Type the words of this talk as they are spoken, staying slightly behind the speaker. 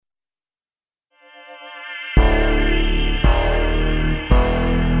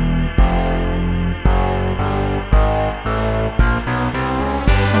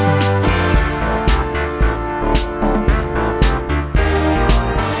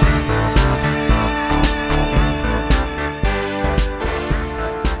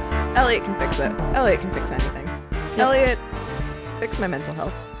it. Elliot can fix anything. Yep. Elliot, fix my mental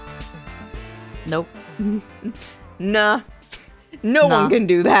health. Nope. Nah. No Nah. one can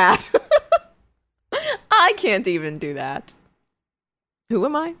do that. I can't even do that. Who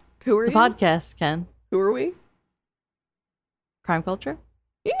am I? Who are The you? podcast, Ken. Who are we? Crime Culture.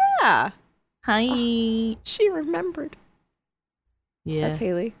 Yeah. Hi. She remembered. Yeah. That's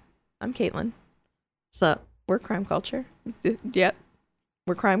Haley. I'm Caitlin. What's up? We're crime culture. Yep.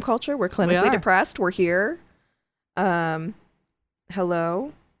 We're crime culture. We're clinically are. depressed. We're here.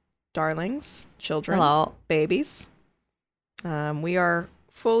 Hello, darlings, children, Hello. babies. We are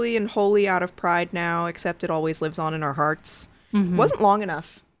fully and wholly out of pride now, except it always lives on in our hearts. Mhm. Wasn't long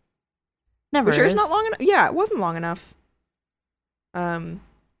enough. Never We're sure is. it's not long enough. Yeah, it wasn't long enough.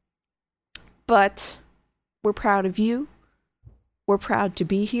 But we're proud of you. We're proud to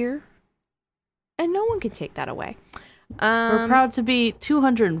be here. And no one can take that away. We're proud to be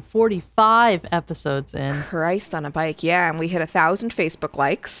 245 episodes in. Christ on a bike, yeah, and we hit 1,000 Facebook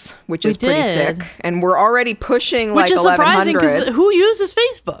likes, which We is pretty did. sick, and we're already pushing Which like is surprising 1,100. because who uses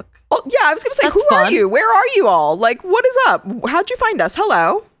Facebook? Well, yeah, I was gonna say, That's who are fun. you? Where are you all? Like, what is up? How'd you find us?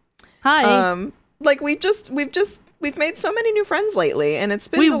 Hello. Hi. Like we've made so many new friends lately, and it's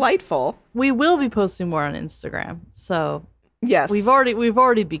been delightful. We will be posting more on Instagram. So Yes, we've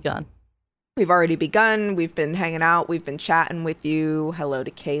already begun. We've already begun. We've been hanging out. We've been chatting with you. Hello to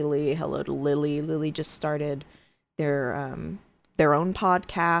Kaylee. Hello to Lily. Lily just started their own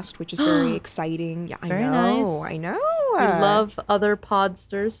podcast, which is very exciting. Yeah, Very I know. nice. I know. We love other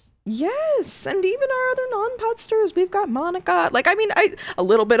podsters. Yes, and even our other non-podsters. We've got Monica. Like, I mean, a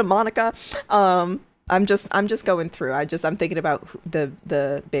little bit of Monica. I'm just going through. I'm thinking about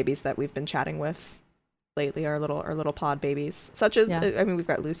the babies that we've been chatting with lately, our little pod babies, such as I mean, we've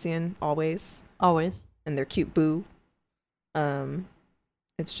got Lucian always and their cute boo.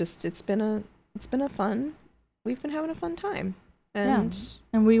 It's been a fun, we've been having a fun time, and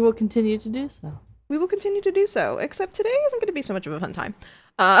and we will continue to do so. we will continue to do so, except today isn't going to be so much of a fun time.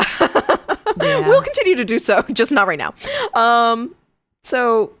 Yeah. We'll continue to do so, just not right now.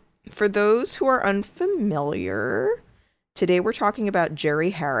 So for those who are unfamiliar, today we're talking about Jerry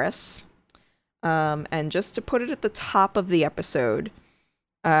Harris. And just to put it at the top of the episode,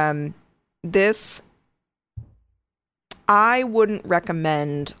 this, I wouldn't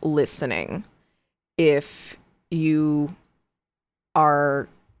recommend listening if you are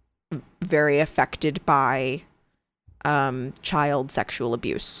very affected by child sexual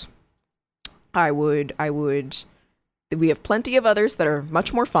abuse. We have plenty of others that are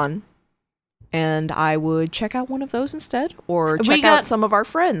much more fun. And I would check out one of those instead, or check out some of our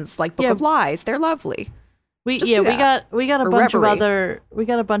friends, like Book of Lies. They're lovely. We got a bunch of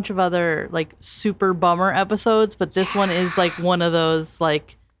other like super bummer episodes, but this one is like one of those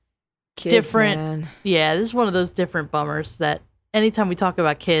like Kids, different. man. Yeah, this is one of those different bummers that anytime we talk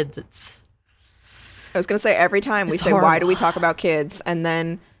about kids, it's. I was gonna say every time we say, why do we talk about kids, and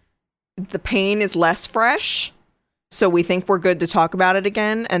then the pain is less fresh. So we think we're good to talk about it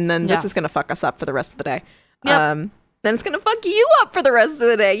again, and then this is going to fuck us up for the rest of the day. Yep. Then it's going to fuck you up for the rest of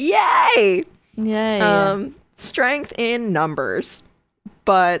the day. Yay! Yay. Strength in numbers.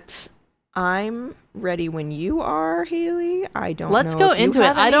 But I'm ready when you are, Haley. I don't Let's know go if you into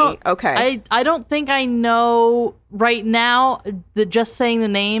it. have any. Okay. I don't think I know right now. Just saying the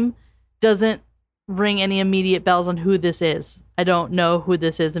name doesn't ring any immediate bells on who this is. I don't know who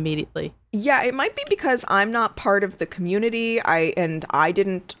this is immediately. Yeah, it might be because I'm not part of the community. I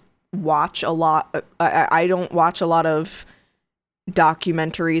didn't watch a lot. I don't watch a lot of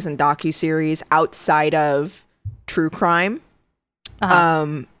documentaries and docuseries outside of true crime.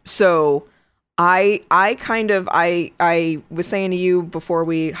 So I was saying to you before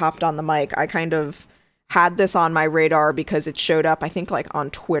we hopped on the mic, I kind of had this on my radar because it showed up, I think, like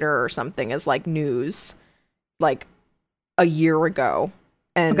on Twitter or something as like news, like a year ago.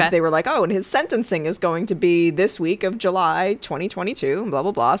 And they were like, oh, and his sentencing is going to be this week of July 2022, blah,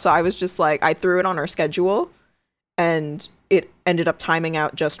 blah, blah. So I was just like, I threw it on our schedule and it ended up timing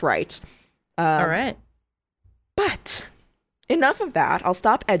out just right. All right. But enough of that. I'll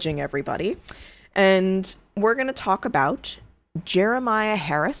stop edging everybody. And we're going to talk about Jeremiah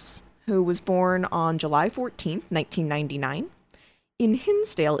Harris, who was born on July 14th, 1999 in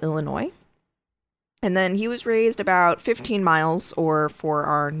Hinsdale, Illinois. And then he was raised about 15 miles, or for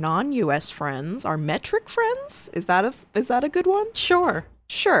our non-US friends, our metric friends, is that a good one? Sure.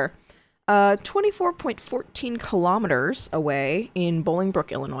 24.14 kilometers away in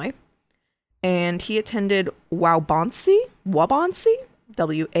Bolingbrook, Illinois. And he attended Waubonsie, Waubonsie,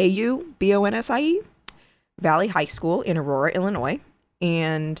 Valley High School in Aurora, Illinois.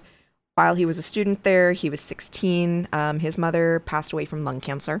 And While he was a student there, he was 16. His mother passed away from lung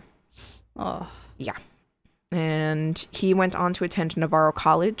cancer. Oh. Yeah. And he went on to attend Navarro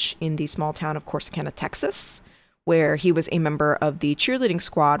College in the small town of Corsicana, Texas, where he was a member of the cheerleading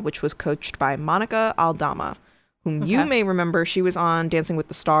squad, which was coached by Monica Aldama, whom you may remember. She was on Dancing with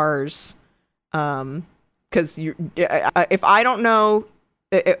the Stars. Because if I don't know,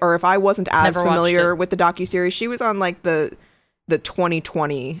 or if I wasn't as familiar with the docuseries, she was on like the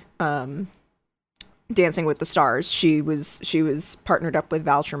 2020 Dancing with the Stars. She was partnered up with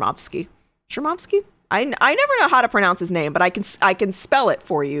Val Chermovsky. Chermovsky? I never know how to pronounce his name, but I can spell it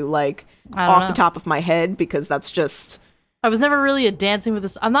for you, like off the top of my head, because that's just. I was never really a Dancing with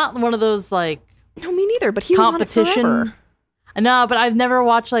the. I'm not one of those like. No, me neither. But he was on it forever. No, but I've never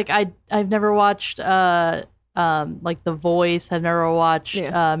watched like I've never watched like The Voice. I've never watched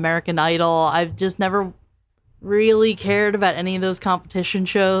American Idol. I've just never really cared about any of those competition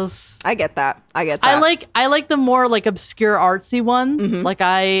shows. I get that. I like the more like obscure artsy ones. Mm-hmm. Like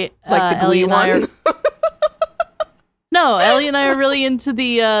the Glee one. No, Ellie and I are really into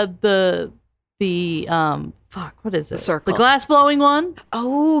the fuck, what is it? The Circle. The glass blowing one.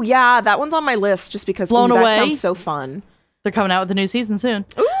 Oh yeah, that one's on my list just because Blown Away. That sounds so fun. They're coming out with a new season soon.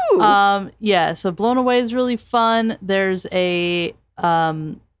 Ooh. Yeah, so Blown Away is really fun. There's a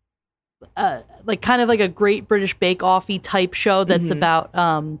like kind of like a Great British Bake Off-y type show that's about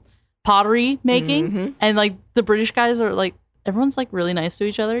pottery making, and like the British guys are like, everyone's like really nice to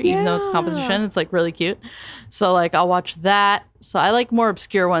each other, even though it's a competition. It's like really cute. So like I'll watch that. So I like more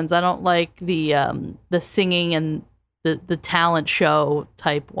obscure ones. I don't like the singing and the talent show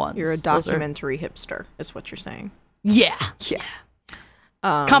type ones. You're a documentary hipster, is what you're saying. Yeah.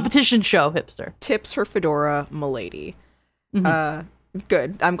 Competition show hipster. Tips her fedora, milady.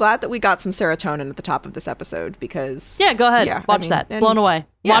 Good. I'm glad that we got some serotonin at the top of this episode because. Yeah, go ahead. Watch that. Blown Away.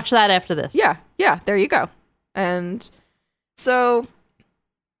 Yeah. Watch that after this. Yeah. There you go. And so,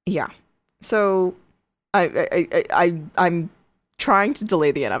 yeah. So, I'm trying to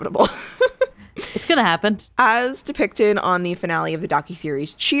delay the inevitable. It's gonna happen. As depicted on the finale of the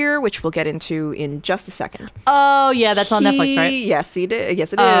docuseries Cheer, which we'll get into in just a second. Oh yeah, that's on Netflix, right? Yes, it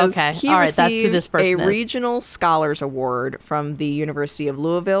is. Okay. He all right, that's who this person a is. regional scholars award from the University of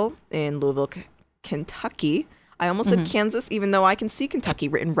Louisville in Louisville, Kentucky. I almost said Kansas, even though I can see Kentucky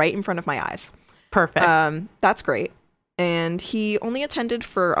written right in front of my eyes. Perfect. That's great. And he only attended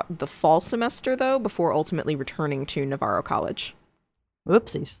for the fall semester, though, before ultimately returning to Navarro College.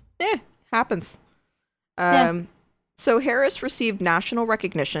 Whoopsies. Happens. So Harris received national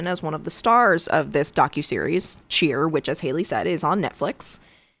recognition as one of the stars of this docuseries, Cheer, which, as Haley said, is on Netflix.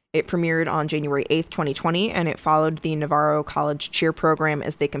 It premiered on January 8th, 2020, and it followed the Navarro College cheer program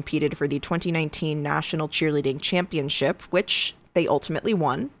as they competed for the 2019 National Cheerleading Championship, which they ultimately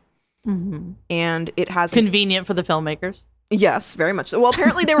won. And it has convenient for the filmmakers. Yes, very much so. Well,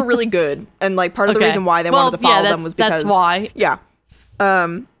 apparently they were really good, and like part of the reason why they wanted to follow them was because that's why. Yeah.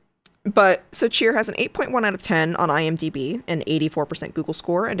 But so Cheer has an 8.1 out of 10 on IMDb, an 84% Google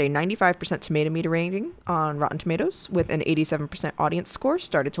score, and a 95% tomato meter rating on Rotten Tomatoes, with an 87% audience score.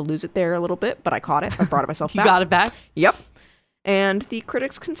 Started to lose it there a little bit, but I caught it. I brought it myself back. You got it back? Yep. And the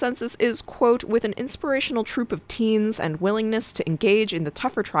critics' consensus is, quote, with an inspirational troop of teens and willingness to engage in the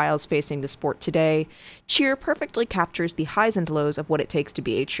tougher trials facing the sport today, Cheer perfectly captures the highs and lows of what it takes to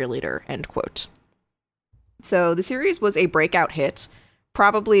be a cheerleader, end quote. So the series was a breakout hit,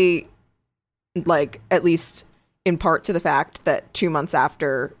 probably, like, at least in part to the fact that 2 months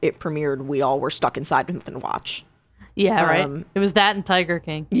after it premiered, we all were stuck inside with nothing to watch. Yeah, right. It was that and Tiger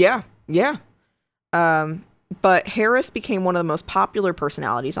King. Yeah. But Harris became one of the most popular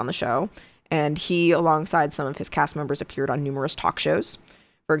personalities on the show, and he, alongside some of his cast members, appeared on numerous talk shows.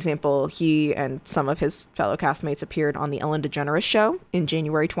 For example, he and some of his fellow castmates appeared on The Ellen DeGeneres Show in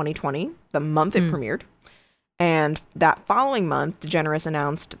January 2020, the month it premiered. And that following month, DeGeneres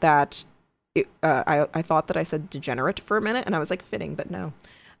announced that I thought that I said degenerate for a minute, and I was like, fitting, but no.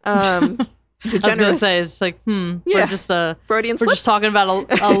 DeGeneres, I was gonna say, it's like, we're just Freudian slip. We're just talking about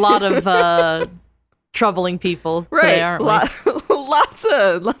a lot of troubling people today, aren't we? Lots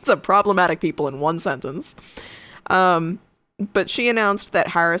of problematic people in one sentence. But she announced that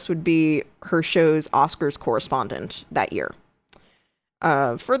Harris would be her show's Oscars correspondent that year.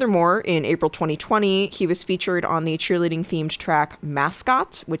 Furthermore, in April 2020, he was featured on the cheerleading-themed track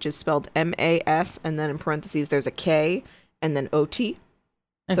Mascot, which is spelled M-A-S, and then in parentheses there's a K, and then O-T.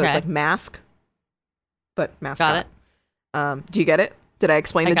 So it's like mask, but mascot. Got it. Do you get it? Did I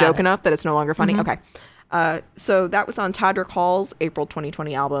explain the joke enough that it's no longer funny? Okay. So that was on Todrick Hall's April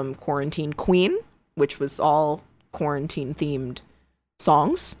 2020 album Quarantine Queen, which was all quarantine-themed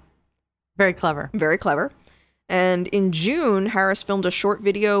songs. Very clever. Very clever. And in June, Harris filmed a short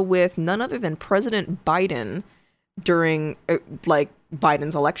video with none other than President Biden during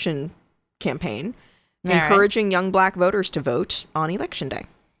Biden's election campaign, encouraging young black voters to vote on election day.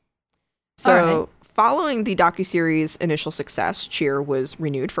 So following the docuseries' initial success, Cheer was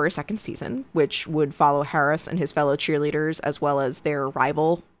renewed for a second season, which would follow Harris and his fellow cheerleaders as well as their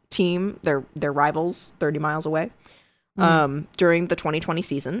rival team, their rivals 30 miles away, during the 2020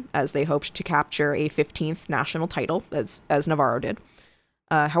 season, as they hoped to capture a 15th national title, as Navarro did.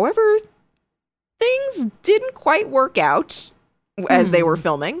 However, things didn't quite work out as they were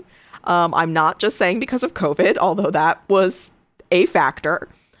filming. I'm not just saying because of COVID, although that was a factor.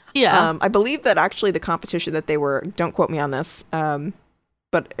 Yeah. I believe that actually the competition that they were, don't quote me on this,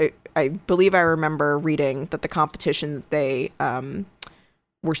 but I believe I remember reading that the competition that they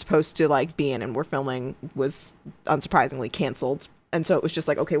were supposed to be in and were filming was unsurprisingly canceled. And so it was just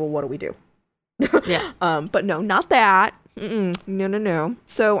like, okay, well, what do we do? Yeah. But no, not that. No.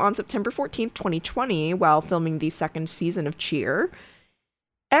 So on September 14th, 2020, while filming the second season of Cheer,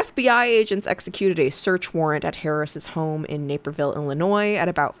 FBI agents executed a search warrant at Harris's home in Naperville, Illinois at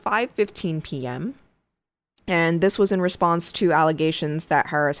about 5:15 p.m. And this was in response to allegations that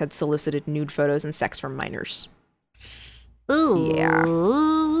Harris had solicited nude photos and sex from minors. Ooh. Yeah.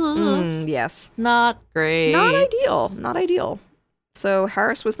 Yes. Not great. Not ideal. So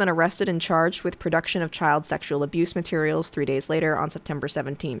Harris was then arrested and charged with production of child sexual abuse materials 3 days later on September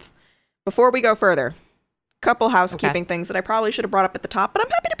 17th. Before we go further, couple housekeeping things that I probably should have brought up at the top, but I'm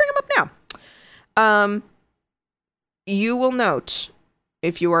happy to bring them up now. You will note,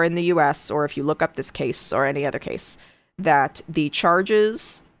 if you are in the US or if you look up this case or any other case, that the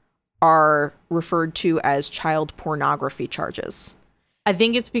charges are referred to as child pornography charges. I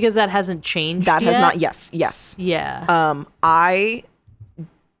think it's because that hasn't changed That yet. has not, yes. Yeah. I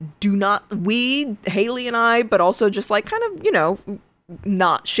do not, Haley and I, but also just not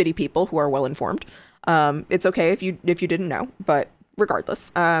shitty people who are well informed. It's okay if you didn't know, but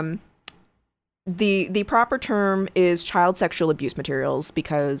regardless, the proper term is child sexual abuse materials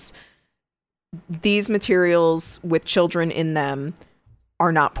because these materials with children in them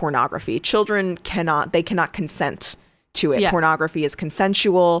are not pornography. Children cannot consent to it. Yeah. Pornography is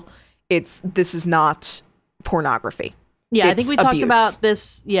consensual. This is not pornography. Yeah, I think we talked about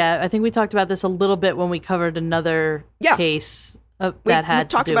this. Yeah, I think we talked about this a little bit when we covered another case. We've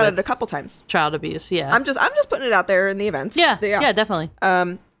talked about it a couple times. Child abuse, yeah. I'm just putting it out there in the event. Yeah, definitely.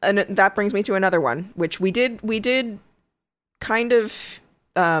 And that brings me to another one, which we did kind of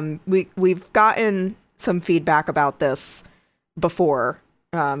we've gotten some feedback about this before,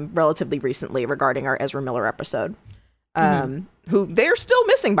 relatively recently regarding our Ezra Miller episode. Who they're still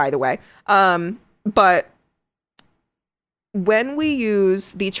missing, by the way. But when we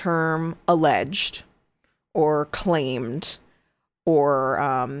use the term alleged or claimed,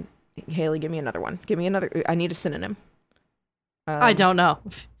 or Haley, give me another one. I need a synonym. I don't know.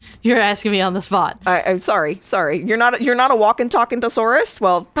 You're asking me on the spot. I'm sorry. You're not a walking talking thesaurus.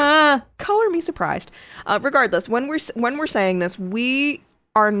 Well, color me surprised. Regardless, when we're saying this, we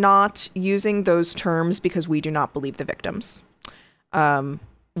are not using those terms because we do not believe the victims.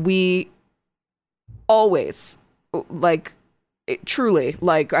 We always truly,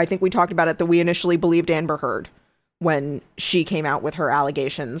 I think we talked about it, that we initially believed Amber Heard when she came out with her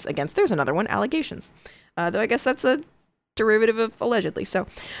allegations against, there's another one, allegations. Though I guess that's a derivative of allegedly. So,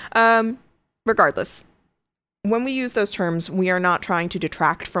 regardless, when we use those terms, we are not trying to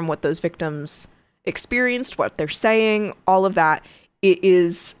detract from what those victims experienced, what they're saying, all of that. It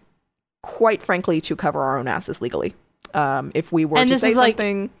is, quite frankly, to cover our own asses legally. If we were to say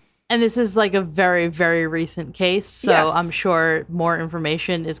something... And this is a very, very recent case, so yes. I'm sure more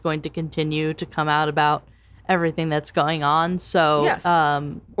information is going to continue to come out about everything that's going on. So, yes.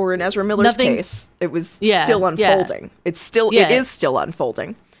 Or in Ezra Miller's case, it was still unfolding. It is still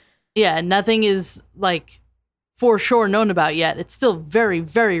unfolding. Yeah, nothing is for sure known about yet. It's still very,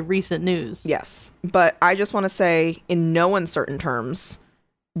 very recent news. Yes, but I just want to say, in no uncertain terms,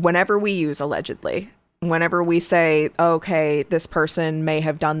 whenever we use allegedly, whenever we say, okay, this person may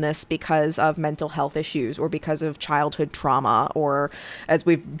have done this because of mental health issues or because of childhood trauma, or, as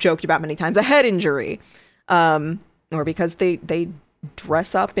we've joked about many times, a head injury, or because they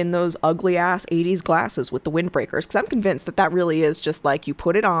dress up in those ugly ass 80s glasses with the windbreakers, because I'm convinced that really is just you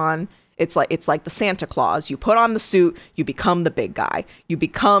put it on. It's like the Santa Claus. You put on the suit, you become the big guy. You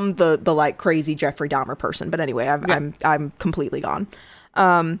become the crazy Jeffrey Dahmer person. But anyway, I'm completely gone.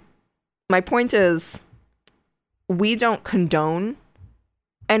 My point is, we don't condone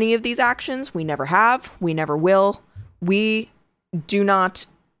any of these actions. We never have. We never will. We do not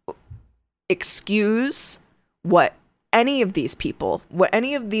excuse what any of these people, what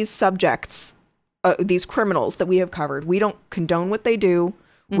any of these subjects, these criminals that we have covered. We don't condone what they do.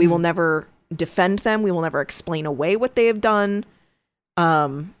 We will never defend them. We will never explain away what they have done.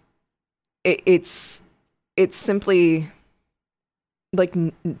 It's simply like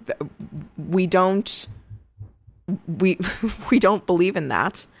we don't believe in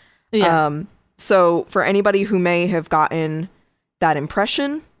that. Yeah. So for anybody who may have gotten that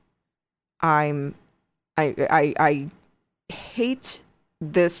impression, I hate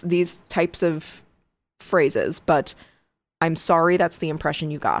these types of phrases, but I'm sorry that's the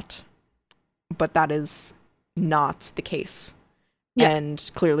impression you got. But that is not the case. Yeah.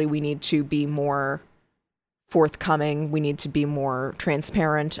 And clearly we need to be more forthcoming. We need to be more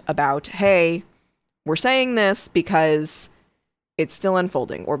transparent about, hey, we're saying this because it's still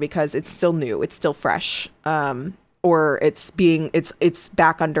unfolding, or because it's still new, it's still fresh, or it's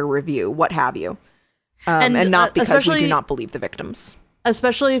back under review, what have you. And not because we do not believe the victims.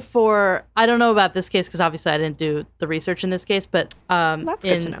 Especially for, I don't know about this case because obviously I didn't do the research in this case, but that's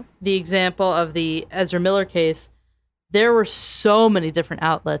good to know. The example of the Ezra Miller case, there were so many different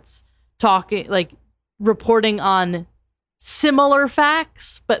outlets reporting on similar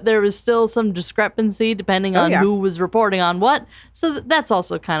facts, but there was still some discrepancy depending on who was reporting on what. So that's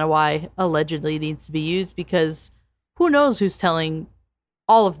also kind of why allegedly needs to be used, because who knows who's telling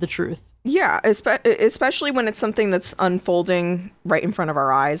all of the truth. Yeah, especially when it's something that's unfolding right in front of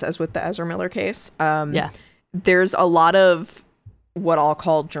our eyes, as with the Ezra Miller case. There's a lot of what I'll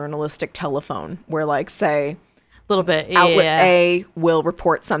call journalistic telephone, where, like, say, little bit, outlet A will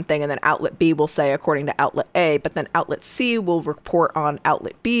report something, and then outlet B will say according to outlet A, but then outlet C will report on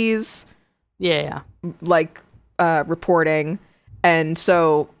outlet B's reporting, and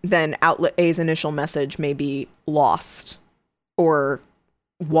so then outlet A's initial message may be lost or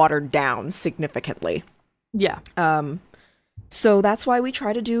watered down significantly. So that's why we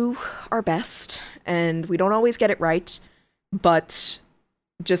try to do our best, and we don't always get it right, but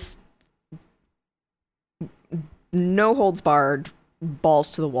just no holds barred, balls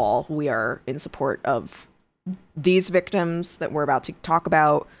to the wall. We are in support of these victims that we're about to talk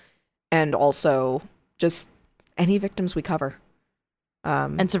about, and also just any victims we cover.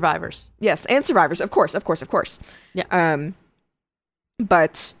 And survivors. Yes, and survivors, of course. Yeah.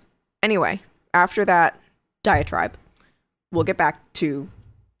 But anyway, after that diatribe, we'll get back to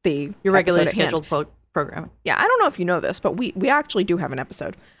your regularly scheduled programming. Yeah, I don't know if you know this, but we actually do have an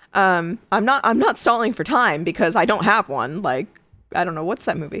episode. I'm not stalling for time because I don't have one. Like, I don't know, what's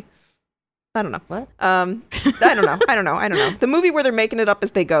that movie? I don't know. What? I don't know. The movie where they're making it up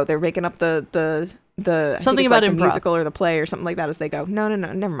as they go. They're making up the something about the musical or the play or something like that as they go. No.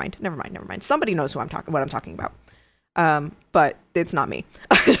 Never mind. Somebody knows what I'm talking about. But it's not me.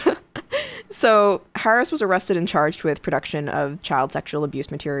 So Harris was arrested and charged with production of child sexual abuse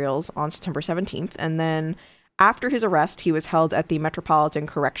materials on September 17th. And then after his arrest, he was held at the Metropolitan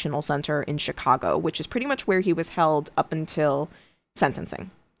Correctional Center in Chicago, which is pretty much where he was held up until sentencing.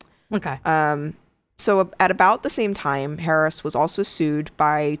 Okay. So at about the same time, Harris was also sued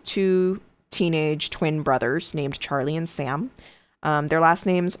by two teenage twin brothers named Charlie and Sam. Their last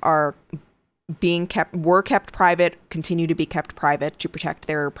names were kept private, continue to be kept private to protect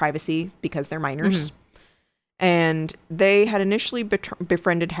their privacy because they're minors. And they had initially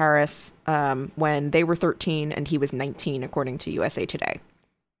befriended Harris when they were 13 and he was 19, according to USA Today.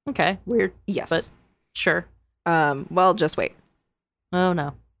 Okay, weird. Yes. But sure. Well, just wait. Oh,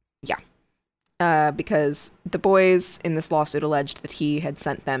 no. Yeah. Because the boys in this lawsuit alleged that he had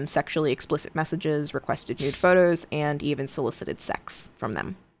sent them sexually explicit messages, requested nude photos, and even solicited sex from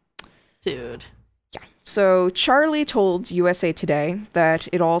them. Dude. Yeah. So Charlie told USA Today that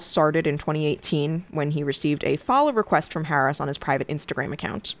it all started in 2018 when he received a follow request from Harris on his private Instagram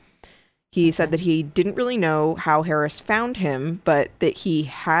account. He said that he didn't really know how Harris found him, but that he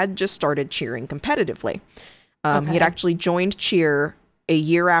had just started cheering competitively. He had actually joined cheer a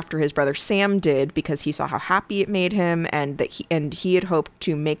year after his brother Sam did because he saw how happy it made him, and that he had hoped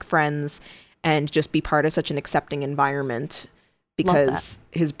to make friends and just be part of such an accepting environment because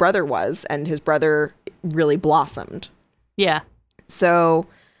his brother was, and his brother really blossomed. Yeah. So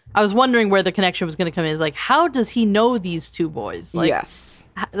I was wondering where the connection was going to come in. Is like, how does he know these two boys? Like, yes.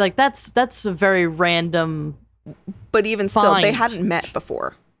 Like that's a very random. But even still, they hadn't met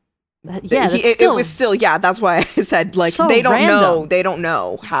before. Yeah, it was still, yeah, that's why I said, like, so they don't random. They don't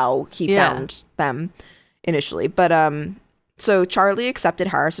know how he found them initially. But so Charlie accepted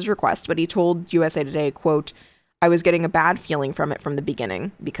Harris's request, but he told USA Today, quote, I was getting a bad feeling from it from the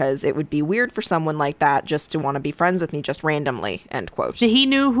beginning because it would be weird for someone like that just to want to be friends with me just randomly, end quote. Did he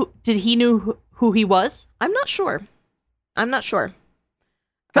know who he was? I'm not sure.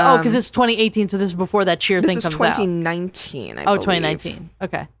 Because it's 2018, so this is before that cheer thing comes out. This is 2019, I believe. 2019.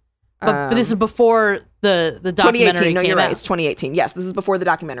 Okay. But this is before the documentary 2018. No, came you're right. out. It's 2018. Yes, this is before the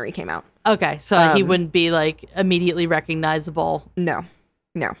documentary came out. Okay, so he wouldn't be like immediately recognizable. No.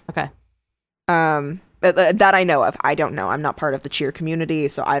 Okay. But that I know of. I don't know. I'm not part of the cheer community,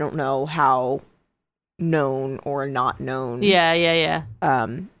 so I don't know how known or not known. Yeah.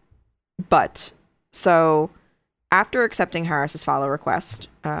 But so after accepting Harris's follow request,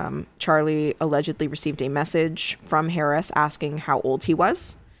 Charlie allegedly received a message from Harris asking how old he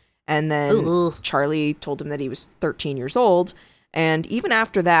was. And then Charlie told him that he was 13 years old. And even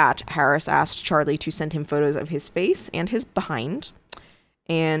after that, Harris asked Charlie to send him photos of his face and his behind.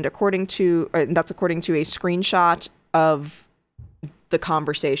 And according to a screenshot of the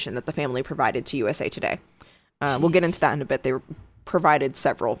conversation that the family provided to USA Today. We'll get into that in a bit. They provided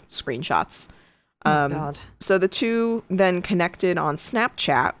several screenshots. God. So the two then connected on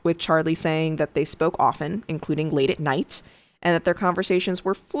Snapchat, with Charlie saying that they spoke often, including late at night, and that their conversations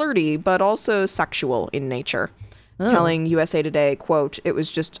were flirty but also sexual in nature. Telling USA Today, quote, "It was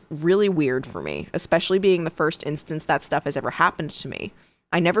just really weird for me, especially being the first instance that stuff has ever happened to me.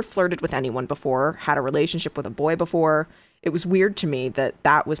 I never flirted with anyone before, had a relationship with a boy before. It was weird to me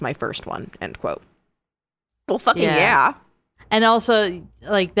that was my first one," end quote. Well, fucking yeah. And also,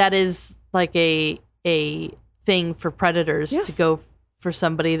 like, that is like a thing for predators to go for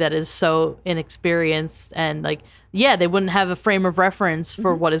somebody that is so inexperienced, and like, they wouldn't have a frame of reference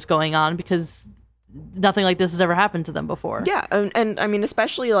for what is going on because nothing like this has ever happened to them before. Yeah, and I mean,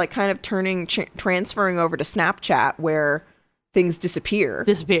 especially like kind of transferring over to Snapchat where things disappear,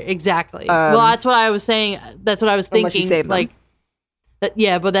 exactly. Well, that's what I was saying. That's what I was thinking. Unless you save them.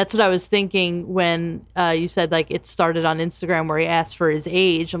 But that's what I was thinking when you said like it started on Instagram where he asked for his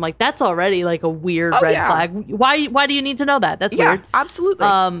age. I'm like, that's already like a weird red flag. Why do you need to know that? That's weird. Absolutely.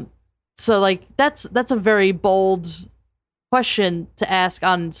 So like that's a very bold question to ask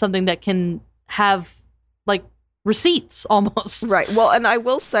on something that can have like receipts almost. Right. Well, and I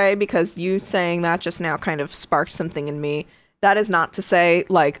will say, because you saying that just now kind of sparked something in me. That is not to say,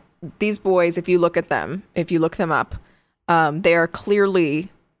 like, these boys, if you look at them, if you look them up, they are clearly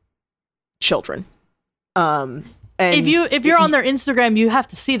children. And if you're on their Instagram, you have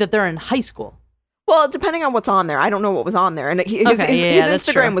to see that they're in high school. Well, depending on what's on there. I don't know what was on there. And his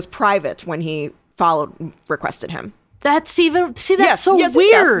Instagram was private when he requested him. That's even, that's so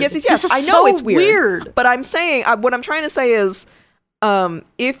weird. Yes. I know it's weird. But I'm saying, what I'm trying to say is,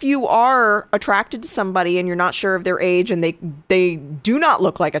 if you are attracted to somebody and you're not sure of their age and they do not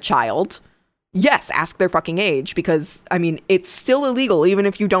look like a child, yes, ask their fucking age, because, I mean, it's still illegal even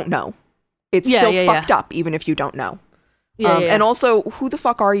if you don't know. It's still fucked up even if you don't know. And also, who the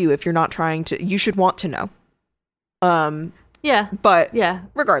fuck are you if you're not trying to? You should want to know. But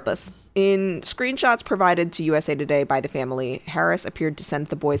regardless, in screenshots provided to USA Today by the family, Harris appeared to send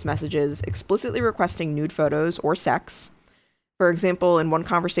the boys messages explicitly requesting nude photos or sex. For example, in one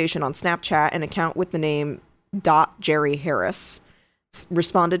conversation on Snapchat, an account with the name .Jerry Harris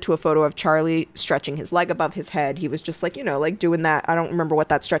responded to a photo of Charlie stretching his leg above his head. He was just like, like doing that. I don't remember what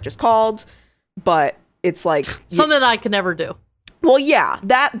that stretch is called, but it's like something I could never do. Well, yeah,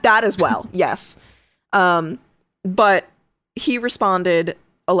 that as well. Yes. But he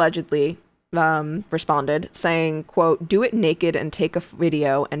allegedly responded saying, quote, "Do it naked and take a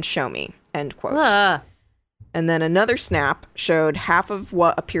video and show me," end quote. And then another snap showed half of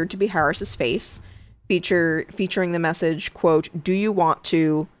what appeared to be Harris's face, featuring the message, quote, "Do you want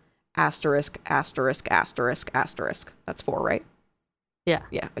to asterisk, asterisk, asterisk, asterisk." That's 4, right? Yeah.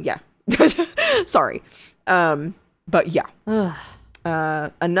 Yeah. Sorry. But yeah.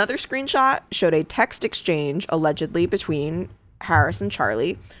 Another screenshot showed a text exchange allegedly between Harris and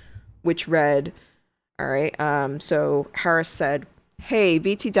Charlie, which read, all right, so Harris said, "Hey,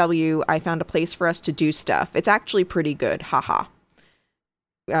 VTW, I found a place for us to do stuff. It's actually pretty good. Haha."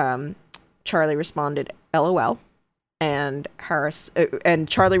 Charlie responded, "LOL." And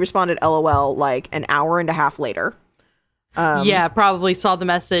Charlie responded, "LOL," like an hour and a half later. Probably saw the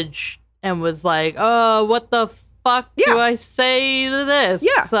message and was like, "Oh, what the fuck do I say to this?"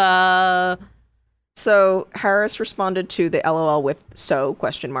 Yeah. So Harris responded to the LOL with "so?" ?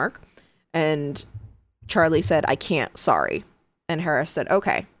 And Charlie said, "I can't, sorry." And Harris said,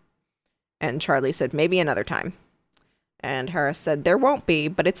 "Okay." And Charlie said, "Maybe another time." And Harris said, "There won't be,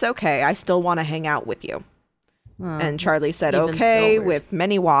 but it's okay. I still want to hang out with you." And Charlie that's said, even still okay, weird. with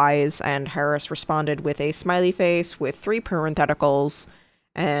many Ys, and Harris responded with a smiley face with 3 parentheticals,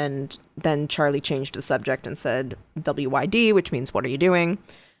 and then Charlie changed the subject and said WYD, which means what are you doing?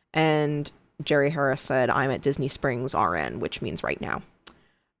 And Jerry Harris said, I'm at Disney Springs RN, which means right now.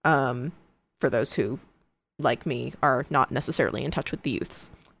 For those who, like me, are not necessarily in touch with the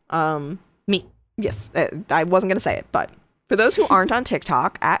youths. Me. Yes, I wasn't going to say it, but for those who aren't on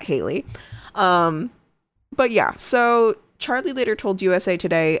TikTok, at Haley. But yeah, so Charlie later told USA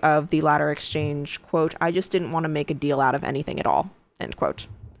Today of the latter exchange, quote, I just didn't want to make a deal out of anything at all, end quote.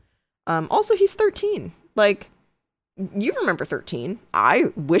 Also, he's 13. Like, you remember 13. I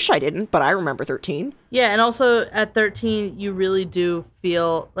wish I didn't, but I remember 13. Yeah, and also at 13, you really do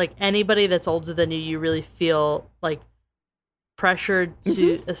feel like anybody that's older than you, you really feel like pressured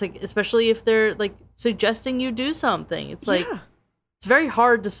to, it's like, especially if they're like suggesting you do something. It's like, it's very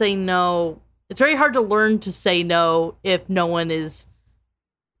hard to say no. It's very hard to learn to say no if no one is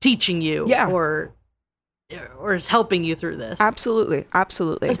teaching you or is helping you through this. Absolutely.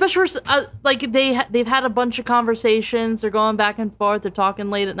 Especially for, like they've had a bunch of conversations. They're going back and forth. They're talking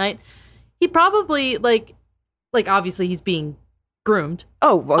late at night. He probably like obviously he's being groomed.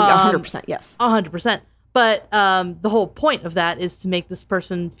 Oh, well, 100%. Yes. 100%. But the whole point of that is to make this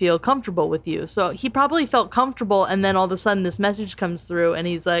person feel comfortable with you. So he probably felt comfortable, and then all of a sudden this message comes through, and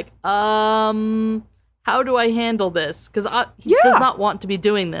he's like, how do I handle this? Because he does not want to be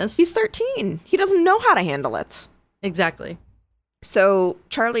doing this. He's 13. He doesn't know how to handle it. Exactly. So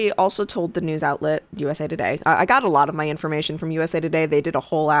Charlie also told the news outlet USA Today. I got a lot of my information from USA Today. They did a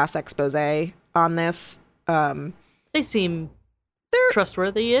whole ass expose on this. They seem... They're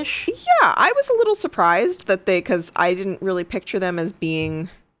trustworthy-ish. Yeah, I was a little surprised that because I didn't really picture them as being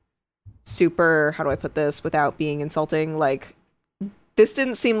super, how do I put this without being insulting? Like, this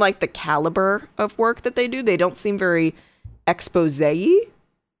didn't seem like the caliber of work that they do. They don't seem very expose-y.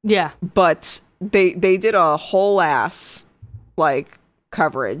 Yeah. But they did a whole ass, like,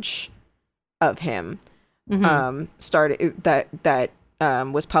 coverage of him. That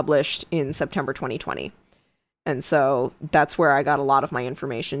was published in September 2020. And so that's where I got a lot of my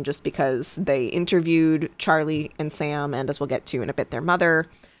information, just because they interviewed Charlie and Sam, and as we'll get to in a bit, their mother,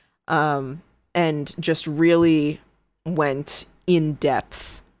 and just really went in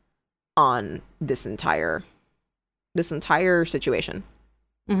depth on this entire situation.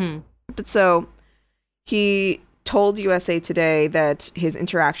 But so he told USA Today that his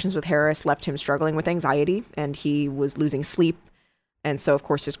interactions with Harris left him struggling with anxiety, and he was losing sleep. And so, of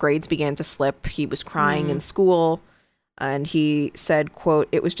course, his grades began to slip. He was crying in school. And he said, quote,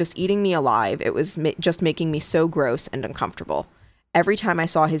 it was just eating me alive. It was just making me so gross and uncomfortable. Every time I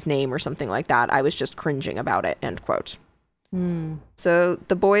saw his name or something like that, I was just cringing about it, end quote. So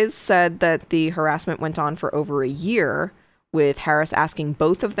the boys said that the harassment went on for over a year, with Harris asking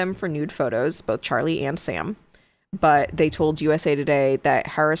both of them for nude photos, both Charlie and Sam. But they told USA Today that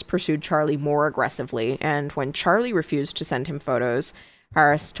Harris pursued Charlie more aggressively, and when Charlie refused to send him photos,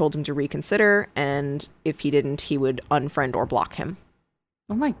 Harris told him to reconsider, and if he didn't, he would unfriend or block him.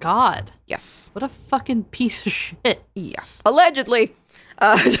 Oh my god. Yes. What a fucking piece of shit. Yeah. Allegedly.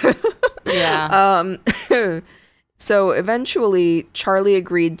 Yeah. So eventually, Charlie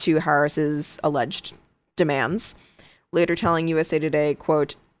agreed to Harris's alleged demands, later telling USA Today,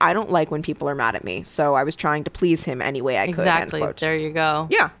 quote, I don't like when people are mad at me, so I was trying to please him any way I could. Exactly. End quote. There you go.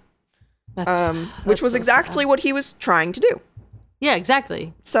 Yeah. Which was so exactly sad. what he was trying to do. Yeah,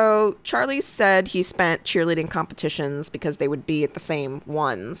 exactly. So Charlie said he spent cheerleading competitions because they would be at the same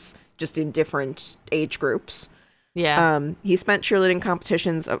ones, just in different age groups. Yeah. He spent cheerleading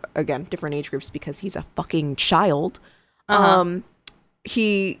competitions of, again, different age groups because he's a fucking child.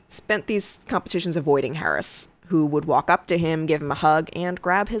 He spent these competitions avoiding Harris, who would walk up to him, give him a hug, and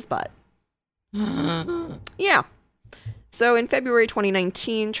grab his butt. Yeah. So in February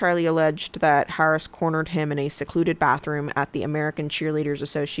 2019, Charlie alleged that Harris cornered him in a secluded bathroom at the American Cheerleaders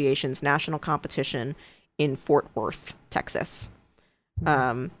Association's national competition in Fort Worth, Texas.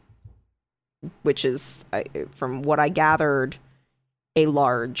 Which is, from what I gathered, a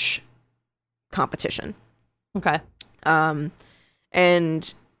large competition. Okay.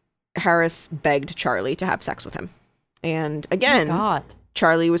 And Harris begged Charlie to have sex with him. And again, Oh my God.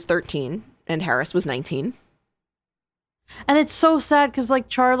 Charlie was 13 and Harris was 19. And it's so sad because like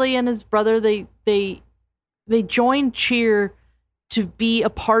Charlie and his brother, they joined cheer to be a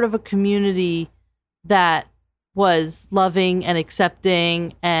part of a community that was loving and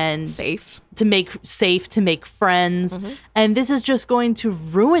accepting and Safe. to make friends. And this is just going to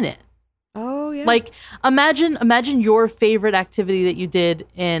ruin it. Oh, yeah. Like imagine your favorite activity that you did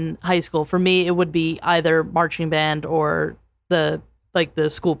in high school. For me, it would be either marching band or the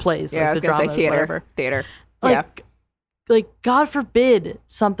school plays, Yeah, I like was the gonna say drama, theater. whatever. Theater. Yeah. Like God forbid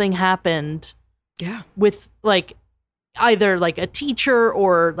something happened Yeah. with like either like a teacher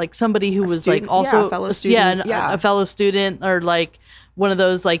or like somebody who was student, like also a fellow student. a fellow student, or like one of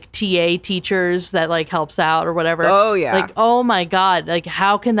those like TA teachers that like helps out or whatever. Oh yeah. Like, oh my God, like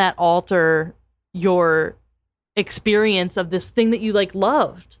how can that alter your experience of this thing that you like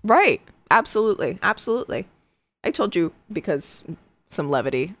loved? Right. Absolutely. Absolutely. I told you, because some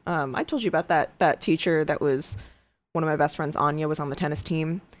levity. I told you about that teacher that was one of my best friends. Anya was on the tennis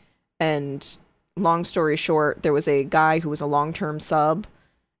team, and long story short, there was a guy who was a long-term sub,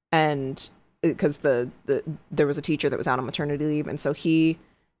 and because there was a teacher that was out on maternity leave, and so he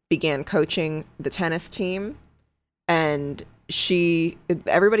began coaching the tennis team, and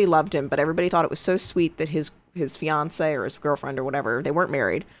everybody loved him, but everybody thought it was so sweet that his fiance or his girlfriend or whatever, they weren't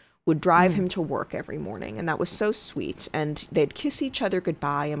married, would drive him to work every morning, and that was so sweet, and they'd kiss each other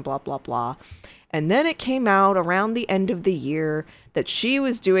goodbye and blah blah blah. And then it came out around the end of the year that she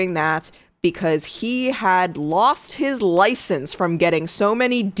was doing that because he had lost his license from getting so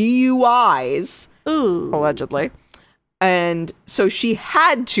many DUIs, allegedly. And so she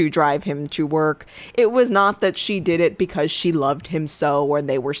had to drive him to work. It was not that she did it because she loved him so, or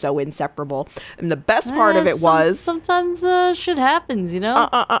they were so inseparable. And the best part of it was... Sometimes shit happens, you know?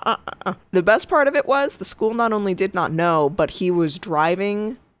 The best part of it was the school not only did not know, but he was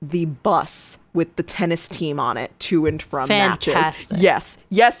driving the bus with the tennis team on it to and from matches. Yes.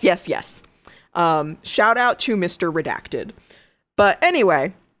 Shout out to Mr. Redacted. But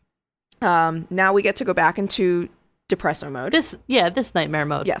anyway, now we get to go back into depresso mode. This nightmare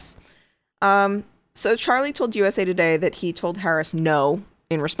mode. Yes. So Charlie told USA Today that he told Harris no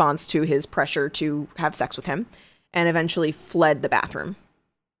in response to his pressure to have sex with him, and eventually fled the bathroom.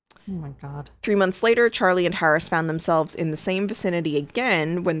 Oh my God. 3 months later, Charlie and Harris found themselves in the same vicinity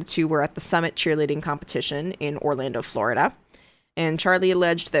again when the two were at the Summit cheerleading competition in Orlando, Florida. And Charlie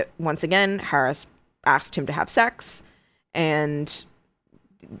alleged that once again, Harris asked him to have sex. And,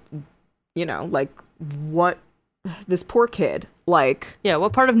 you know, like, what? This poor kid, like... Yeah,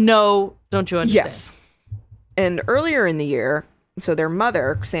 what part of no don't you understand? Yes. And earlier in the year, so their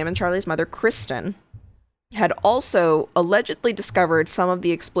mother, Sam and Charlie's mother, Kristen, had also allegedly discovered some of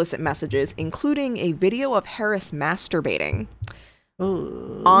the explicit messages, including a video of Harris masturbating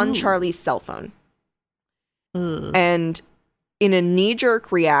on Charlie's cell phone. And in a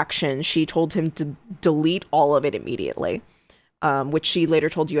knee-jerk reaction, she told him to delete all of it immediately, which she later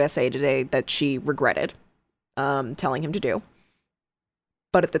told USA Today that she regretted telling him to do.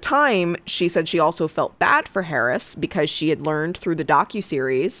 But at the time, she said she also felt bad for Harris because she had learned through the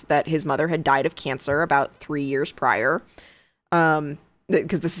docuseries that his mother had died of cancer about 3 years prior.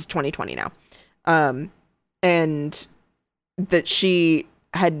 Because this is 2020 now. And that she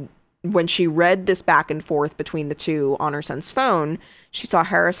had, when she read this back and forth between the two on her son's phone, she saw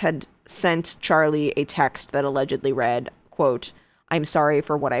Harris had sent Charlie a text that allegedly read, quote, "I'm sorry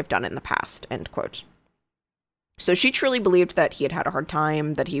for what I've done in the past," end quote. So she truly believed that he had had a hard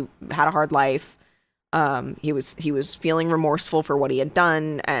time, that he had a hard life. He was feeling remorseful for what he had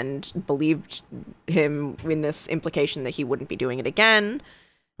done, and believed him in this implication that he wouldn't be doing it again.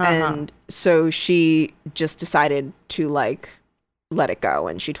 And so she just decided to like let it go.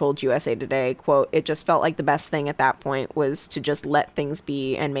 And she told USA Today, quote, "It just felt like the best thing at that point was to just let things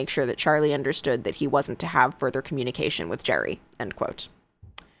be and make sure that Charlie understood that he wasn't to have further communication with Jerry," end quote.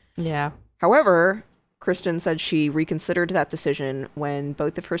 Yeah. However, Kristen said she reconsidered that decision when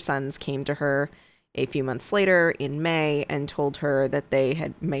both of her sons came to her a few months later in May and told her that they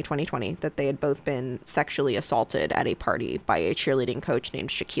had, May 2020, that they had both been sexually assaulted at a party by a cheerleading coach named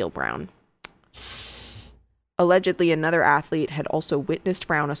Shaquille Brown. Allegedly, another athlete had also witnessed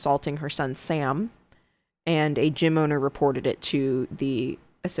Brown assaulting her son Sam, and a gym owner reported it to the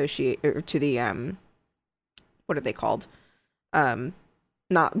what are they called?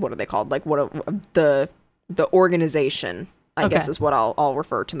 Not what are they called? Like the organization, I guess is what I'll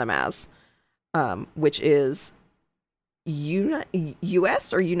refer to them as, which is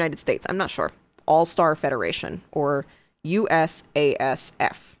U.S. or United States. I'm not sure. All-Star Federation, or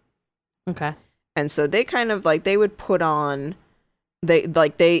USASF. Okay. And so they kind of like, they would put on, they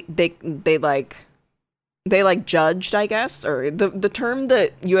judged, I guess, or the term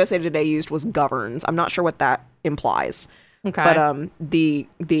that USA Today used was governs. I'm not sure what that implies. Okay. But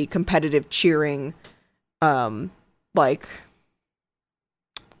the competitive cheering like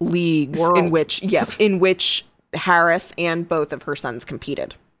leagues World. in which Harris and both of her sons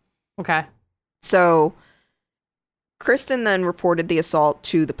competed. Okay. So Kristen then reported the assault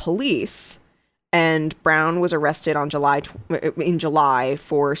to the police, and Brown was arrested on in July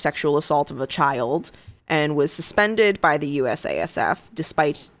for sexual assault of a child and was suspended by the USASF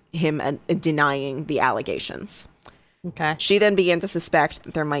despite him denying the allegations. Okay. She then began to suspect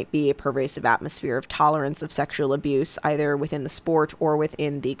that there might be a pervasive atmosphere of tolerance of sexual abuse, either within the sport or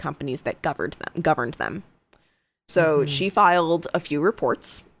within the companies that governed them. So she filed a few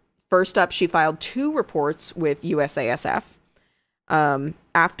reports. First up, she filed 2 reports with USASF.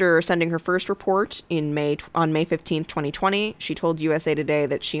 After sending her first report on May 15th, 2020, she told USA Today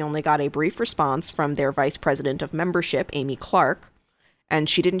that she only got a brief response from their vice president of membership, Amy Clark, and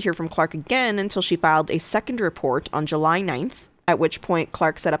she didn't hear from Clark again until she filed a second report on July 9th, at which point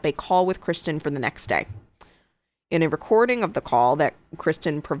Clark set up a call with Kristen for the next day. In a recording of the call that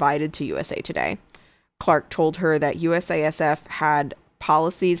Kristen provided to USA Today, Clark told her that USASF had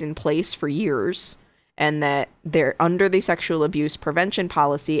policies in place for years, and that under the sexual abuse prevention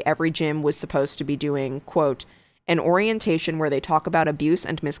policy, every gym was supposed to be doing, quote, an orientation where they talk about abuse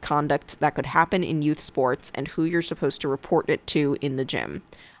and misconduct that could happen in youth sports and who you're supposed to report it to in the gym.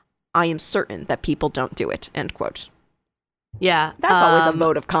 I am certain that people don't do it, end quote. Yeah. That's always a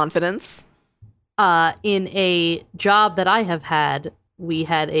vote of confidence. In a job that I have had, we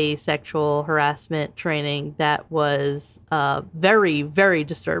had a sexual harassment training that was very, very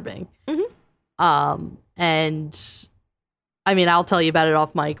disturbing. And I mean, I'll tell you about it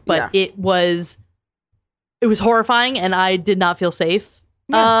off mic, but it was horrifying, and I did not feel safe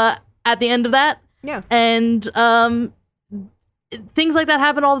at the end of that. Yeah. And things like that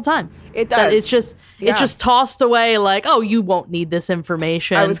happen all the time. It does. It's just tossed away like, oh, you won't need this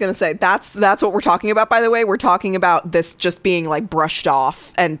information. I was going to say, that's what we're talking about, by the way. We're talking about this just being like brushed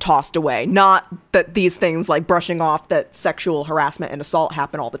off and tossed away. Not that these things like brushing off that sexual harassment and assault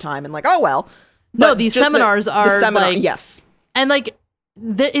happen all the time and like, oh, well. No, these seminars are like, yes. And like,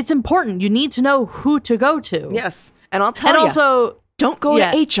 it's important. You need to know who to go to. Yes. And I'll tell you. And also, don't go to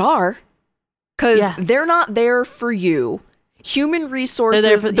HR because they're not there for you. Human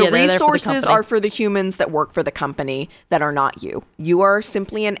resources, the resources are for the humans that work for the company that are not you. You are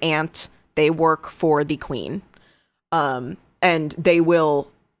simply an ant. They work for the queen. And they will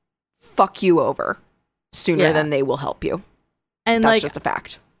fuck you over sooner than they will help you. And that's just a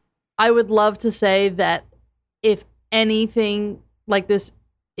fact. I would love to say that if anything like this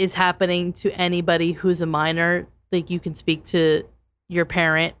is happening to anybody who's a minor, like you can speak to your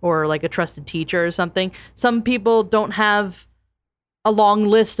parent or like a trusted teacher or something. Some people don't have a long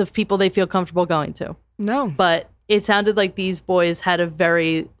list of people they feel comfortable going to. No. But it sounded like these boys had a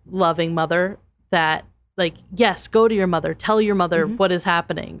very loving mother that, like, yes, go to your mother. Tell your mother what is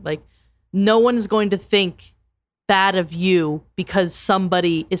happening. Like, no one is going to think bad of you because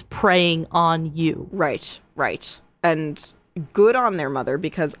somebody is preying on you. Right. And good on their mother,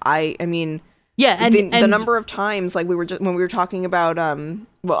 because I mean... Yeah, and the number of times, like when we were talking about,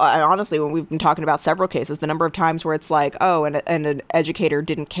 honestly, when we've been talking about several cases, the number of times where it's like, oh, and an educator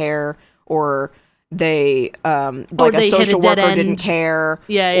didn't care, or they, like a social worker didn't care,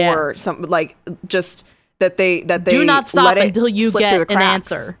 or something like just that they do not stop until you get an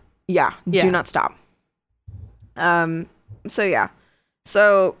answer. Yeah, do not stop.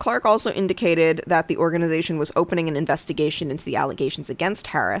 So Clark also indicated that the organization was opening an investigation into the allegations against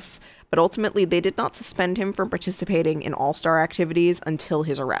Harris, but ultimately they did not suspend him from participating in All-Star activities until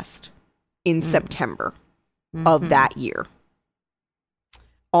his arrest in September of that year.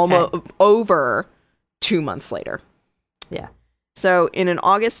 Almost over 2 months later. Yeah. So in an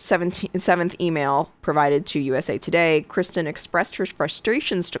August 7th email provided to USA Today, Kristen expressed her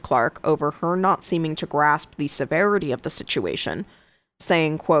frustrations to Clark over her not seeming to grasp the severity of the situation,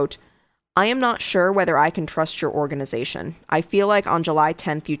 saying, quote, I am not sure whether I can trust your organization. I feel like on July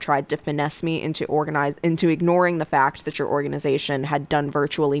 10th, you tried to finesse me into ignoring the fact that your organization had done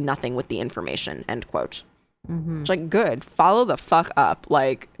virtually nothing with the information, end quote. It's like, good. Follow the fuck up.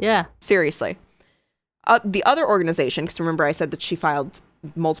 Like, yeah, seriously. The other organization, because remember I said that she filed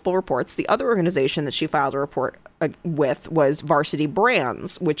multiple reports. The other organization that she filed a report with was Varsity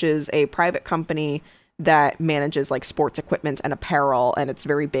Brands, which is a private company that manages like sports equipment and apparel, and it's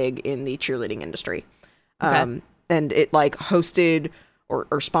very big in the cheerleading industry. And it like hosted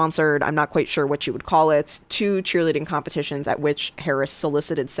or sponsored, I'm not quite sure what you would call it, 2 cheerleading competitions at which Harris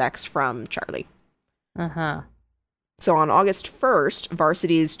solicited sex from Charlie. So on August 1st,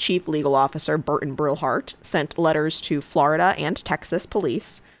 Varsity's chief legal officer, Burton Brillhart, sent letters to Florida and Texas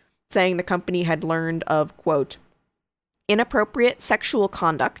police saying the company had learned of, quote, inappropriate sexual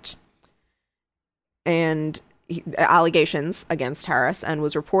conduct and allegations against Harris, and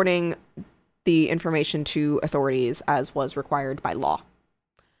was reporting the information to authorities as was required by law.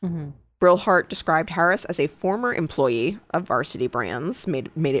 Mm-hmm. Brillhart described Harris as a former employee of Varsity Brands, made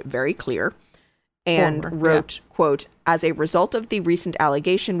it very clear, and wrote, quote, "As a result of the recent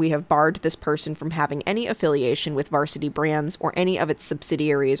allegation, we have barred this person from having any affiliation with Varsity Brands or any of its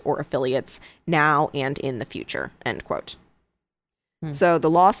subsidiaries or affiliates now and in the future," end quote. So the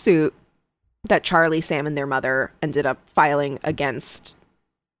lawsuit that Charlie, Sam, and their mother ended up filing against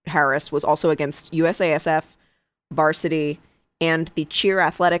Harris was also against USASF, Varsity, and the cheer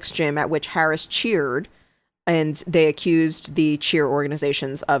athletics gym at which Harris cheered, and they accused the cheer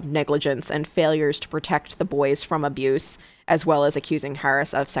organizations of negligence and failures to protect the boys from abuse, as well as accusing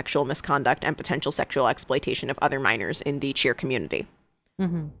Harris of sexual misconduct and potential sexual exploitation of other minors in the cheer community.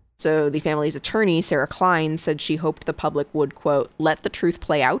 Mm-hmm. So the family's attorney, Sarah Klein, said she hoped the public would, quote, "let the truth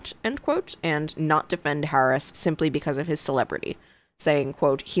play out," end quote, and not defend Harris simply because of his celebrity, saying,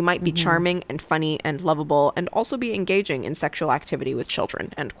 quote, "he might be charming and funny and lovable and also be engaging in sexual activity with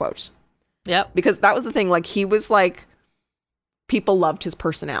children," end quote. Yep. Because that was the thing, like, he was like, people loved his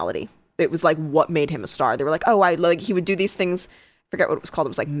personality. It was like what made him a star. They were like, oh, he would do these things, I forget what it was called, it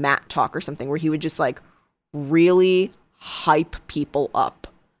was like Matt Talk or something, where he would just like really hype people up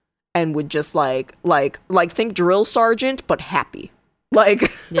and would just like think drill sergeant but happy.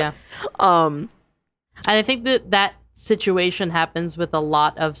 Like, yeah. And I think that situation happens with a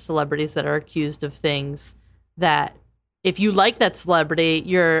lot of celebrities that are accused of things that if you like that celebrity,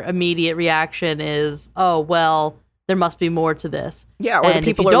 your immediate reaction is, oh, well, there must be more to this. Yeah, or the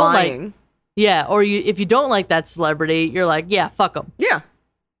people are lying. Or if you don't like that celebrity, you're like, yeah, fuck them. Yeah.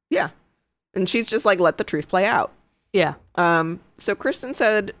 Yeah. And she's just like, let the truth play out. Yeah. So Kristen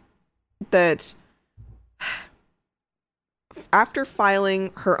said that after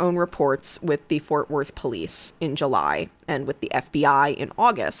filing her own reports with the Fort Worth police in July and with the FBI in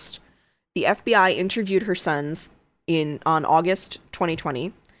August, the FBI interviewed her sons on August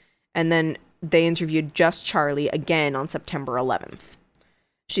 2020, and then they interviewed just Charlie again on September 11th.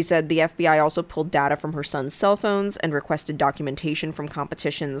 She said the FBI also pulled data from her son's cell phones and requested documentation from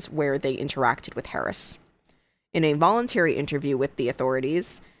competitions where they interacted with Harris. In a voluntary interview with the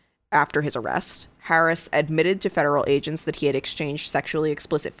authorities after his arrest, Harris admitted to federal agents that he had exchanged sexually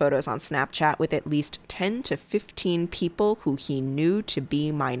explicit photos on Snapchat with at least 10 to 15 people who he knew to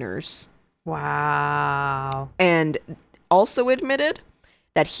be minors. Wow. And also admitted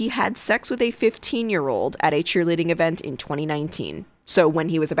that he had sex with a 15-year-old at a cheerleading event in 2019. So when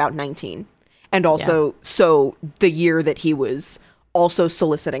he was about 19. And also, so the year that he was also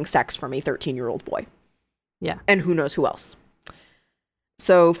soliciting sex from a 13-year-old boy. Yeah. And who knows who else.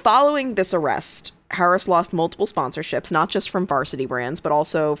 So following this arrest, Harris lost multiple sponsorships, not just from Varsity Brands, but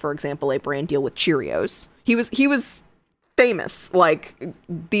also, for example, a brand deal with Cheerios. He was famous. Like,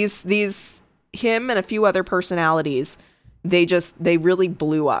 him and a few other personalities, they really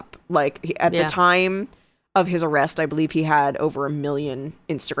blew up. Like, at the time of his arrest, I believe he had over 1 million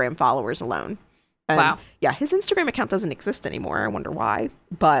Instagram followers alone. And wow. Yeah, his Instagram account doesn't exist anymore. I wonder why.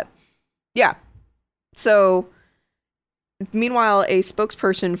 But yeah. So meanwhile, a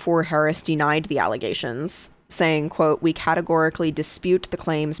spokesperson for Harris denied the allegations, saying, quote, "We categorically dispute the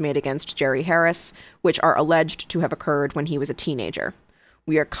claims made against Jerry Harris, which are alleged to have occurred when he was a teenager.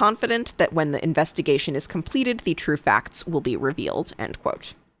 We are confident that when the investigation is completed, the true facts will be revealed," end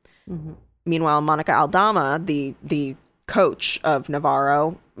quote. Mm-hmm. Meanwhile, Monica Aldama, the coach of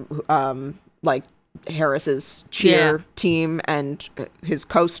Navarro, like Harris's cheer team and his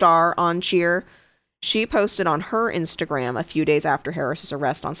co-star on Cheer, she posted on her Instagram a few days after Harris's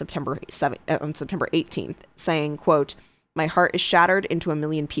arrest on September 18th, saying, quote, "My heart is shattered into 1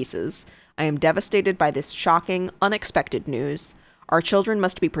 million pieces. I am devastated by this shocking, unexpected news. Our children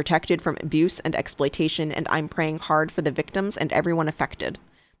must be protected from abuse and exploitation, and I'm praying hard for the victims and everyone affected.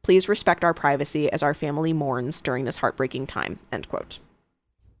 Please respect our privacy as our family mourns during this heartbreaking time," end quote.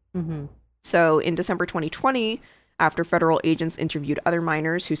 Mm-hmm. So in December 2020, after federal agents interviewed other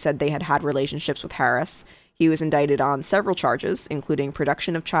minors who said they had had relationships with Harris, he was indicted on several charges, including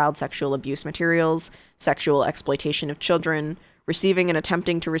production of child sexual abuse materials, sexual exploitation of children, receiving and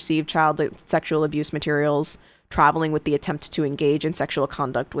attempting to receive child sexual abuse materials, traveling with the attempt to engage in sexual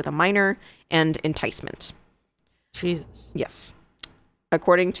conduct with a minor, and enticement. Jesus. Yes.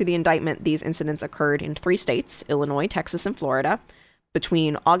 According to the indictment, these incidents occurred in 3 states, Illinois, Texas, and Florida,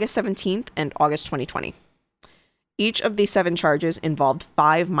 between August 17th and August 2020. Each of the 7 charges involved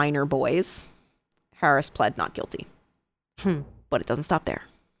 5 minor boys. Harris pled not guilty. But it doesn't stop there.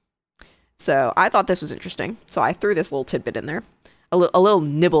 So I thought this was interesting. So I threw this little tidbit in there. A little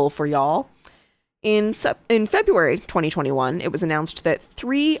nibble for y'all. In February 2021, it was announced that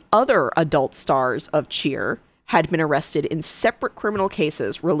 3 other adult stars of Cheer had been arrested in separate criminal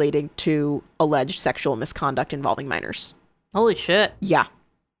cases relating to alleged sexual misconduct involving minors. Holy shit. Yeah.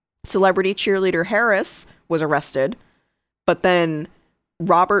 Celebrity cheerleader Harris was arrested, but then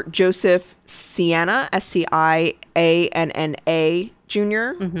Robert Joseph Sianna, Sianna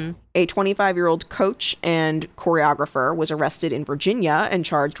Jr., a 25-year-old coach and choreographer, was arrested in Virginia and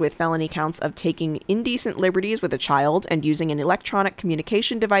charged with felony counts of taking indecent liberties with a child and using an electronic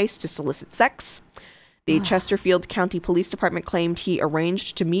communication device to solicit sex. The Chesterfield County Police Department claimed he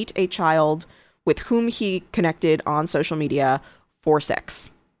arranged to meet a child with whom he connected on social media for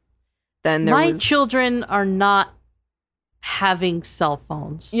sex. Then My children are not having cell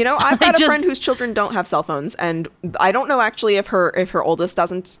phones. You know, I've got a friend whose children don't have cell phones, and I don't know actually if her oldest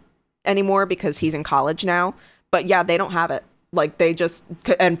doesn't anymore because he's in college now. But yeah, they don't have it. Like they just,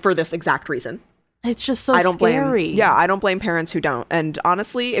 and for this exact reason. It's just so I don't scary. I don't blame parents who don't. And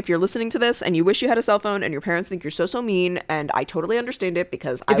honestly, if you're listening to this and you wish you had a cell phone and your parents think you're so mean, and I totally understand it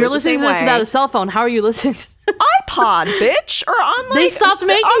because if you're listening to this without a cell phone, how are you listening to this? iPod, bitch, or on like they stopped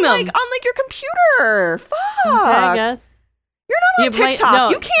making them on like your computer. Fuck. Okay, I guess. You're not on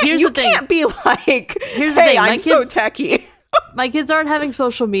TikTok. You can't be like, here's hey, the thing. I'm so techie. My kids aren't having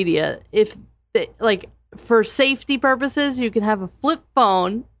social media. If they, like, for safety purposes, you can have a flip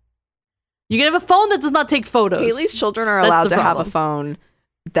phone. You can have a phone that does not take photos. Haley's children are allowed to have a phone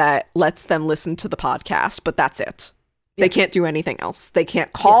that lets them listen to the podcast, but that's it. They can't do anything else. They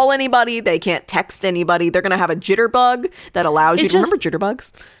can't call anybody. They can't text anybody. They're going to have a jitterbug that allows you to remember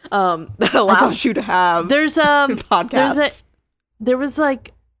jitterbugs. That allows you to have podcasts. There was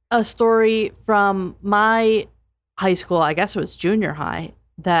like a story from my high school, I guess it was junior high,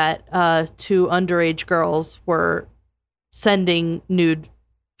 that 2 underage girls were sending nude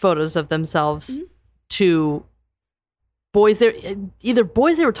photos of themselves to boys. Either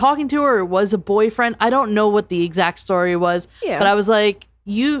boys they were talking to, or it was a boyfriend. I don't know what the exact story was, but I was like,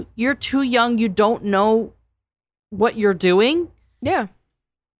 you're too young. You don't know what you're doing. Yeah,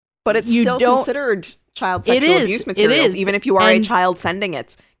 but it's still considered child sexual abuse materials, even if you are a child sending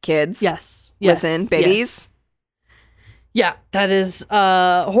it. Kids, listen, babies. Yeah, that is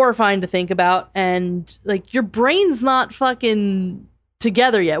horrifying to think about, and like your brain's not fucking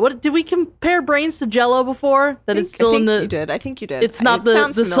together yet. What did we compare brains to Jello before? That it's still in the. I think you did. It's not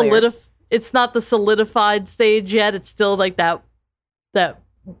It's not the solidified stage yet. It's still like that. There's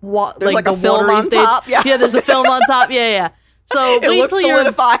like a film on top. Yeah, there's a film on top. Yeah. So it looks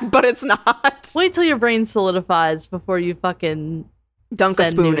solidified, but it's not. Wait till your brain solidifies before you fucking dunk a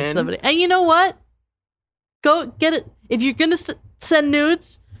spoon in somebody. And you know what? Go get it. If you're gonna send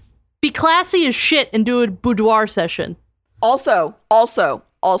nudes, be classy as shit and do a boudoir session. Also,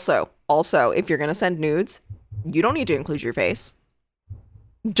 if you're gonna send nudes, you don't need to include your face.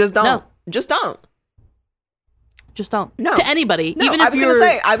 Just don't. No. Just don't. Just don't. No. To anybody. No, even if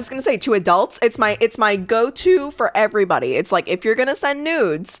I was gonna say to adults, it's my go-to for everybody. It's like, if you're gonna send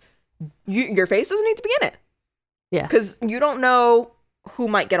nudes, your face doesn't need to be in it. Yeah. Because you don't know who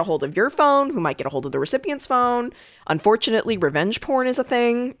might get a hold of your phone, who might get a hold of the recipient's phone. Unfortunately, revenge porn is a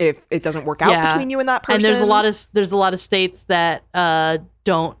thing if it doesn't work out between you and that person. And there's a lot of states that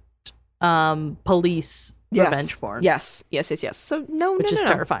don't police revenge porn. Yes. So which is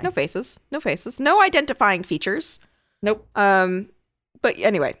terrifying. No faces. No identifying features. Nope. But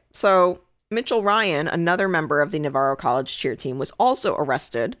anyway, so Mitchell Ryan, another member of the Navarro College cheer team, was also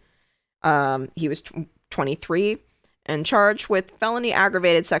arrested. He was 23 and charged with felony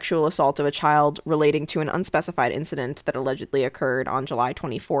aggravated sexual assault of a child relating to an unspecified incident that allegedly occurred on July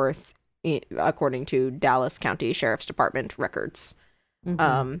 24th, according to Dallas County Sheriff's Department records.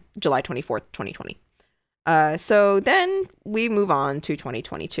 July 24th, 2020. So then we move on to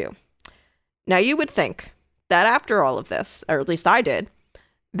 2022. Now you would think that after all of this, or at least I did,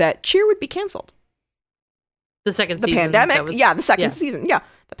 that Cheer would be canceled. The second season. The pandemic. The second season. Yeah.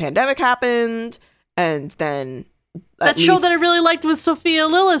 The pandemic happened, and then that show that I really liked with Sophia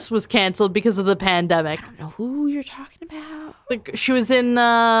Lillis was canceled because of the pandemic. I don't know who you're talking about. Like, she was in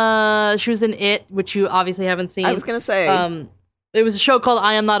It, which you obviously haven't seen. I was gonna say it was a show called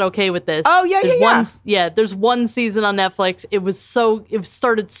I Am Not Okay with This. Oh yeah. There's one season on Netflix. It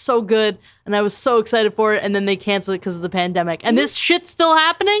started so good, and I was so excited for it, and then they canceled it because of the pandemic. And this shit's still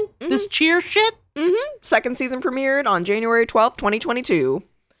happening. This Cheer shit. Second season premiered on January 12th, 2022.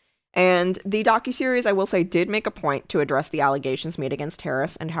 And the docuseries, I will say, did make a point to address the allegations made against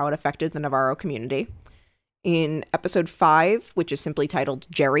Harris and how it affected the Navarro community. In episode 5, which is simply titled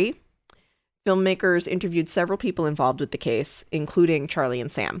Jerry, filmmakers interviewed several people involved with the case, including Charlie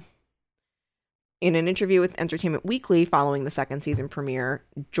and Sam. In an interview with Entertainment Weekly following the second season premiere,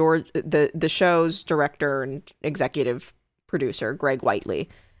 the show's director and executive producer, Greg Whiteley,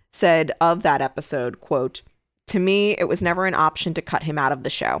 said of that episode, quote, "To me, it was never an option to cut him out of the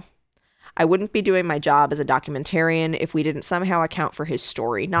show. I wouldn't be doing my job as a documentarian if we didn't somehow account for his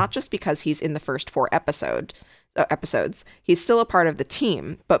story, not just because he's in the first 4 episodes. He's still a part of the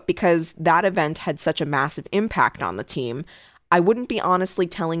team, but because that event had such a massive impact on the team, I wouldn't be honestly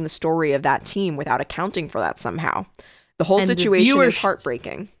telling the story of that team without accounting for that somehow. The whole situation is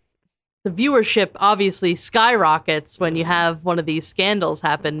heartbreaking." The viewership obviously skyrockets when you have one of these scandals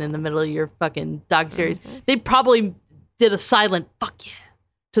happen in the middle of your fucking docuseries. They probably did a silent fuck yeah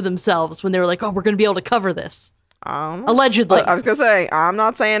to themselves when they were like, oh, we're going to be able to cover this. Allegedly. I was going to say, I'm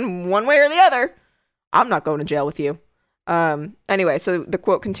not saying one way or the other. I'm not going to jail with you. Anyway, so the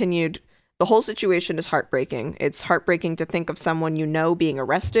quote continued, "The whole situation is heartbreaking. It's heartbreaking to think of someone you know being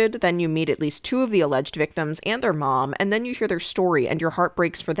arrested, then you meet at least 2 of the alleged victims and their mom, and then you hear their story and your heart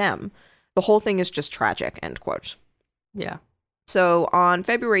breaks for them. The whole thing is just tragic," end quote. Yeah. So on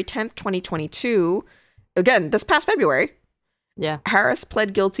February 10th, 2022, again, this past February, Harris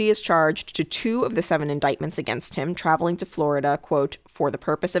pled guilty as charged to 2 of the 7 indictments against him, traveling to Florida, quote, "for the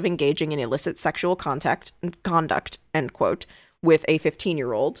purpose of engaging in illicit sexual conduct," end quote, with a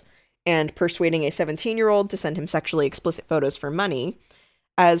 15-year-old, and persuading a 17-year-old to send him sexually explicit photos for money,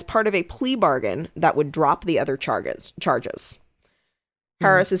 as part of a plea bargain that would drop the other charges.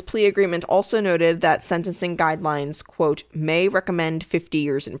 Harris's plea agreement also noted that sentencing guidelines, quote, "may recommend 50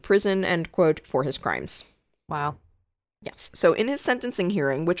 years in prison," end quote, for his crimes. Wow. Yes. So in his sentencing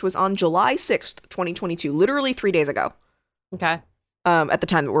hearing, which was on July 6th, 2022, literally 3 days ago. Okay. At the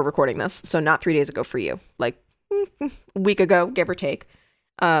time that we're recording this. So not 3 days ago for you. Like a week ago, give or take.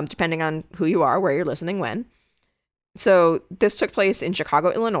 Depending on who you are, where you're listening, when. So this took place in Chicago,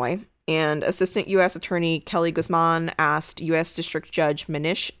 Illinois, and Assistant U.S. Attorney Kelly Guzman asked U.S. District Judge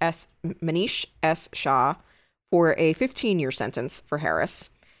Manish S. Shah for a 15-year sentence for Harris.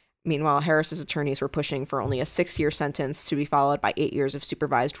 Meanwhile, Harris's attorneys were pushing for only a 6-year sentence to be followed by 8 years of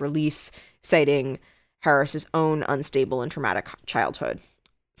supervised release, citing Harris's own unstable and traumatic childhood.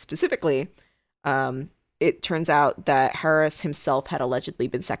 Specifically, it turns out that Harris himself had allegedly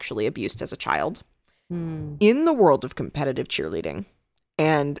been sexually abused as a child in the world of competitive cheerleading,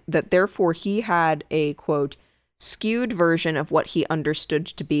 and that therefore he had a, quote, "skewed version of what he understood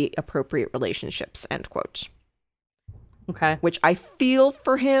to be appropriate relationships," end quote. Okay. Which I feel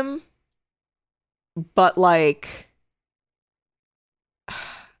for him, but like,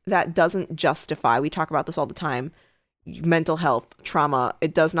 that doesn't justify, we talk about this all the time, mental health, trauma,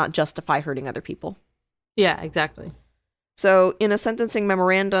 it does not justify hurting other people. Yeah, exactly. So in a sentencing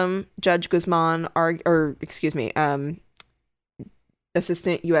memorandum, Judge Guzman,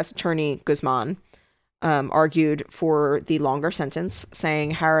 Assistant U.S. Attorney Guzman, argued for the longer sentence,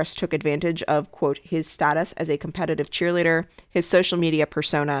 saying Harris took advantage of, quote, "his status as a competitive cheerleader, his social media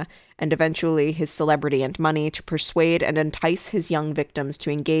persona, and eventually his celebrity and money to persuade and entice his young victims to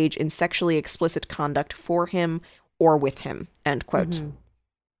engage in sexually explicit conduct for him or with him," end quote.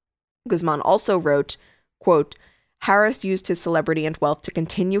 Guzman also wrote, quote, "Harris used his celebrity and wealth to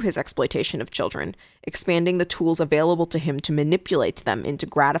continue his exploitation of children, expanding the tools available to him to manipulate them into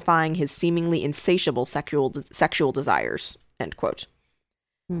gratifying his seemingly insatiable sexual desires," end quote.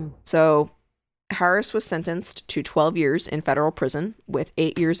 So Harris was sentenced to 12 years in federal prison with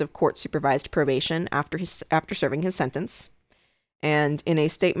 8 years of court-supervised probation after serving his sentence. And in a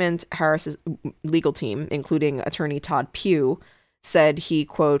statement, Harris's legal team, including attorney Todd Pugh, said he,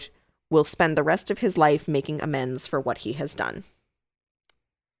 quote, "will spend the rest of his life making amends for what he has done."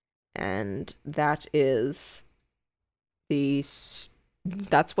 And that is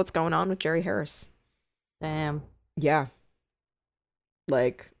that's what's going on with Jerry Harris. Damn. Yeah.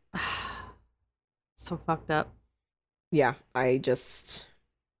 Like, so fucked up. Yeah, I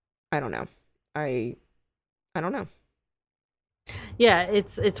don't know. I don't know. Yeah,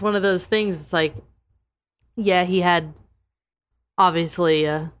 it's one of those things. It's like, yeah, he had obviously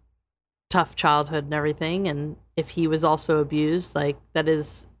a tough childhood and everything, and if he was also abused, like, that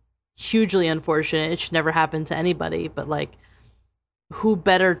is hugely unfortunate. It should never happen to anybody, but like, who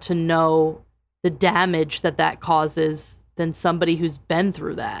better to know the damage that causes than somebody who's been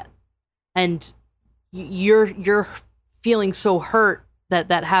through that? And you're feeling so hurt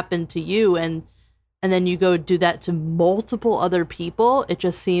that happened to you, and then you go do that to multiple other people. It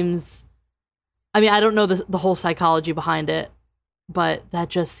just seems, I mean, I don't know the whole psychology behind it, but that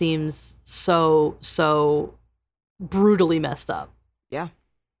just seems so brutally messed up.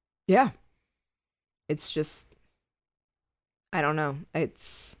 Yeah. It's just, I don't know.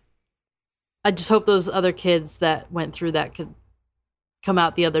 It's, I just hope those other kids that went through that could come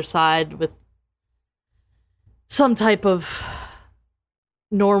out the other side with some type of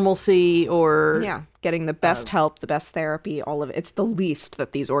normalcy or getting the best help, the best therapy, all of it. It's the least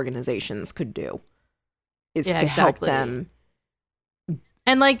that these organizations could do is to help them.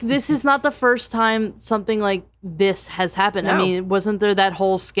 And like, this is not the first time something like this has happened. No. I mean, wasn't there that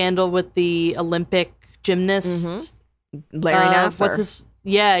whole scandal with the Olympic gymnast? Larry Nassar. What's his?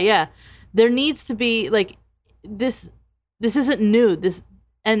 Yeah. There needs to be like this isn't new.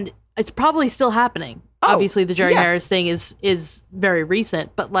 And it's probably still happening. Obviously, the Jerry Harris thing is very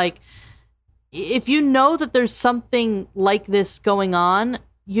recent, but like, if you know that there's something like this going on,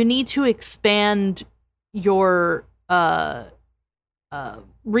 you need to expand your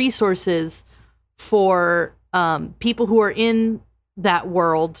resources for people who are in that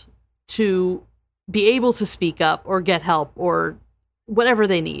world to be able to speak up or get help or whatever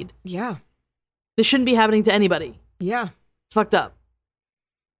they need. Yeah. This shouldn't be happening to anybody. Yeah. It's fucked up.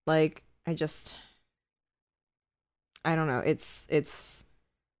 Like, I don't know. This is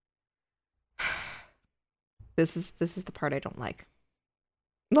the part I don't like.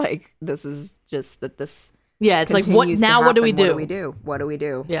 Like, this is just that this. Yeah, it's like, what now? What do we do? What do we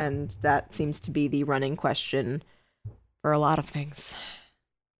do? Yeah. And that seems to be the running question for a lot of things.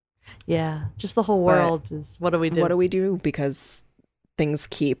 Yeah, just the whole world is, what do we do? What do we do? Because things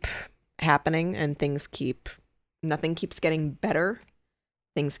keep happening and nothing keeps getting better.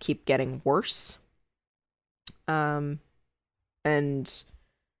 Things keep getting worse. And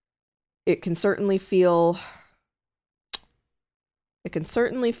it can certainly feel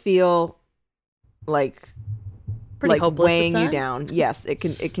like pretty like hopeless weighing at you times. down. Yes, it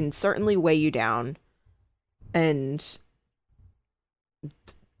can certainly weigh you down. And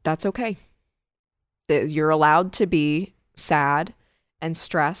that's okay. You're allowed to be sad and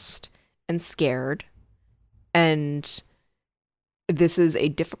stressed and scared. And this is a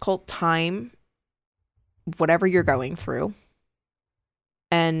difficult time, whatever you're going through.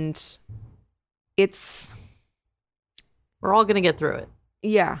 And we're all going to get through it.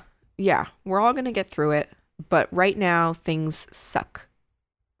 Yeah, we're all going to get through it. But right now, things suck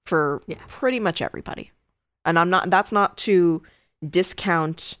for pretty much everybody. And that's not to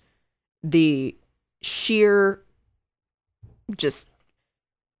discount the sheer just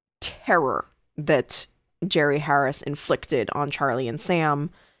terror that Jerry Harris inflicted on Charlie and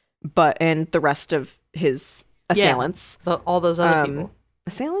Sam, and the rest of his assailants. All those other people.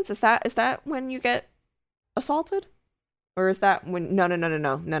 Assailants? Is that when you get assaulted? Or is that when no.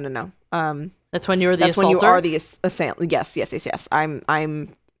 That's when you're the assaulter? That's when you are the assailant. Yes.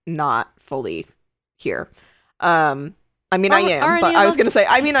 I'm not fully here. I mean, I am, but I was gonna say,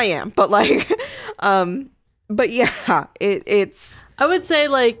 I am, but like, but yeah, it's. I would say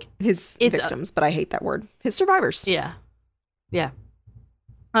like his victims, but I hate that word. His survivors. Yeah.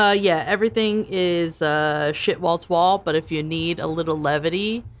 Everything is shit wall to wall, but if you need a little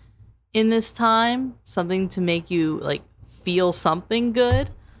levity in this time, something to make you like feel something good,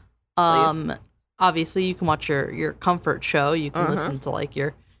 obviously you can watch your comfort show. You can listen to like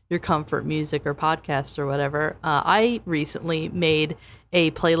your comfort music or podcast or whatever. I recently made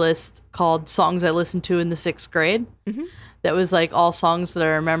a playlist called Songs I Listened to in the 6th grade. That was like all songs that I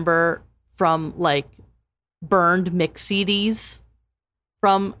remember from like burned mix CDs.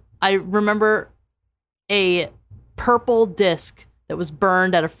 I remember a purple disc that was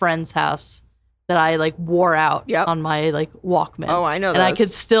burned at a friend's house that I like wore out on my like Walkman. Oh, I know. And I could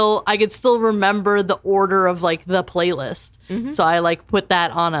still remember the order of like the playlist. So I like put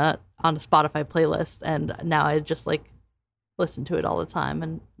that on a Spotify playlist, and now I just like listen to it all the time,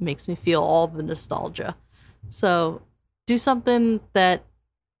 and it makes me feel all the nostalgia. So do something that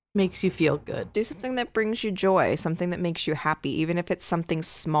makes you feel good. Do something that brings you joy, something that makes you happy, even if it's something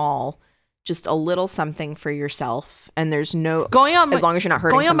small, just a little something for yourself. And there's no as long as you're not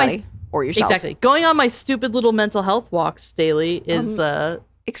hurting somebody or yourself. Exactly. Going on my stupid little mental health walks daily is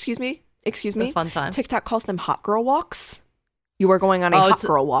excuse me, a fun time. TikTok calls them hot girl walks. You are going on a hot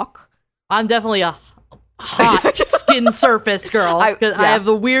girl walk. I'm definitely a hot skin surface girl. I have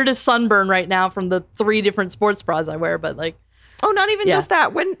the weirdest sunburn right now from the 3 different sports bras I wear, but like. Oh, not even just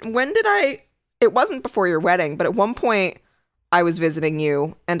that. When did it wasn't before your wedding, but at one point I was visiting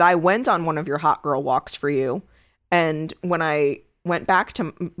you and I went on one of your hot girl walks for you. And when I went back to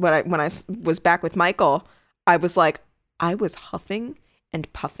when I was back with Michael, I was like, I was huffing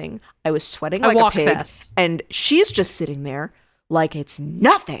and puffing. I was sweating like a pig. Fast. And she's just sitting there like it's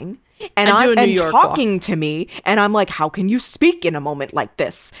nothing. And I'm talking to me, and I'm like, how can you speak in a moment like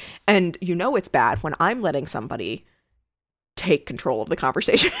this? And you know it's bad when I'm letting somebody take control of the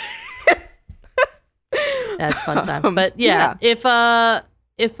conversation. That's fun time. But yeah, if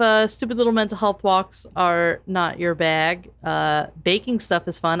stupid little mental health walks are not your bag, baking stuff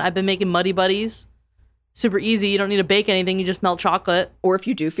is fun. I've been making Muddy Buddies. Super easy. You don't need to bake anything. You just melt chocolate. Or if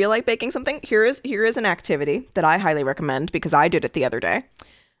you do feel like baking something, here is an activity that I highly recommend because I did it the other day.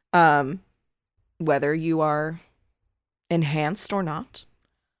 Whether you are enhanced or not,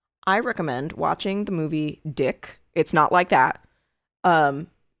 I recommend watching the movie Dick. It's not like that. I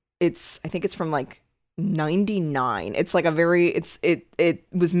think it's from like 99. It's like it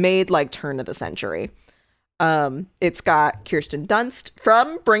was made like turn of the century. It's got Kirsten Dunst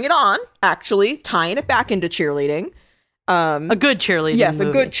from Bring It On, actually tying it back into cheerleading. A good cheerleading yes, movie.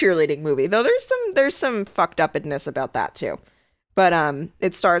 A good cheerleading movie. Though there's some fucked upness about that too. But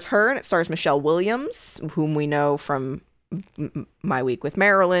it stars her and it stars Michelle Williams, whom we know from My Week with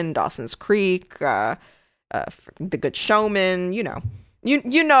Marilyn, Dawson's Creek, The Good Showman. You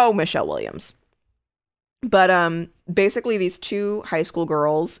know Michelle Williams. But basically these two high school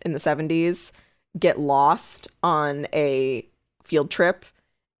girls in the 70s get lost on a field trip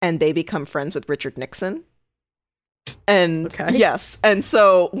and they become friends with Richard Nixon. And yes, and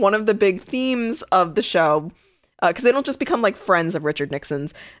so one of the big themes of the show, because they don't just become like friends of Richard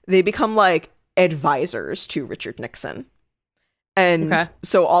Nixon's, they become like advisors to Richard Nixon. And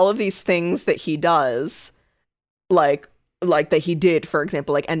so all of these things that he does, like that he did, for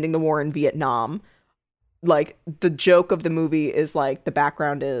example, like ending the war in Vietnam, like the joke of the movie is like the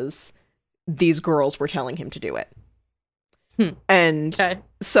background is these girls were telling him to do it. And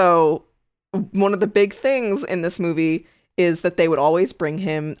so one of the big things in this movie is that they would always bring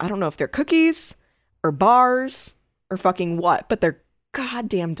him, I don't know if they're cookies or bars or fucking what, but they're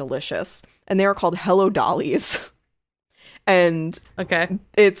goddamn delicious. And they are called Hello Dollies. And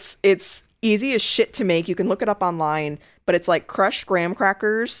it's easy as shit to make. You can look it up online, but it's like crushed graham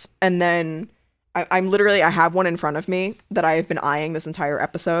crackers. And then I have one in front of me that I have been eyeing this entire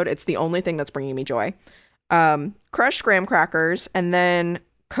episode. It's the only thing that's bringing me joy. Crushed graham crackers, and then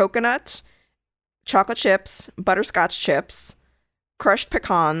coconut, chocolate chips, butterscotch chips, crushed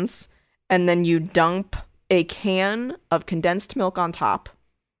pecans, and then you dump a can of condensed milk on top.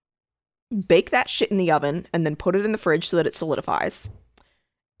 Bake that shit in the oven, and then put it in the fridge so that it solidifies.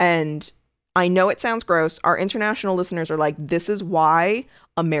 And I know it sounds gross. Our international listeners are like, this is why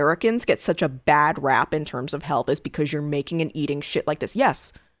Americans get such a bad rap in terms of health, is because you're making and eating shit like this.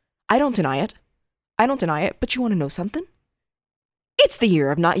 Yes, I don't deny it. But you want to know something? It's the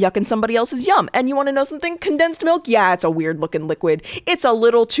year of not yucking somebody else's yum. And you want to know something? Condensed milk? Yeah, it's a weird looking liquid. It's a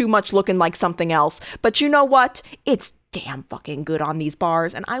little too much looking like something else. But you know what? It's damn fucking good on these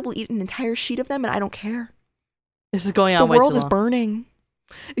bars. And I will eat an entire sheet of them and I don't care. This is going on way too long. The world is burning.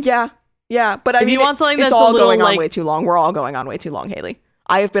 Yeah. But if you want something that's it's all a little, going on way too long. We're all going on way too long, Haley.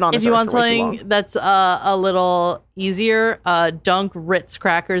 I have been on this earth for way too long. If you want something that's a little easier, dunk Ritz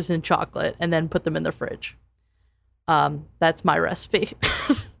crackers in chocolate and then put them in the fridge. That's my recipe.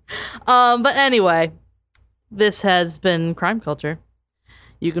 But anyway, this has been Crime Culture.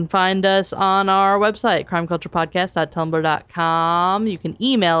 You can find us on our website, crimeculturepodcast.tumblr.com. You can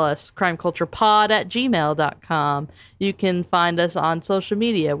email us, crimeculturepod@gmail.com. You can find us on social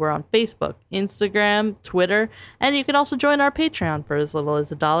media. We're on Facebook, Instagram, Twitter, and you can also join our Patreon for as little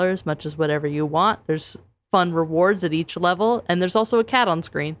as $1, as much as whatever you want. There's fun rewards at each level, and there's also a cat on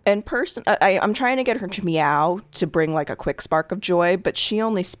screen. And I'm trying to get her to meow to bring like a quick spark of joy, but she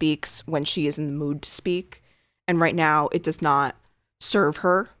only speaks when she is in the mood to speak. And right now, it does not serve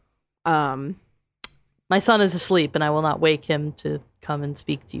her. My son is asleep and I will not wake him to come and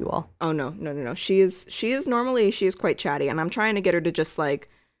speak to you all. Oh no. She is quite chatty, and I'm trying to get her to just like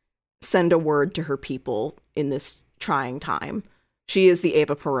send a word to her people in this trying time. She is the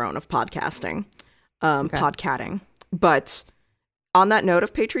Ava Perón of podcasting, podcatting. But on that note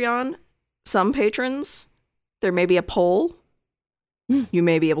of Patreon, some patrons, there may be a poll. You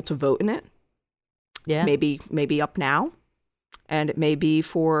may be able to vote in it. Yeah. Maybe up now. And it may be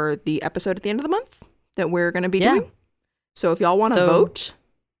for the episode at the end of the month that we're going to be doing. So if y'all want to vote,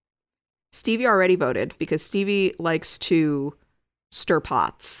 Stevie already voted because Stevie likes to stir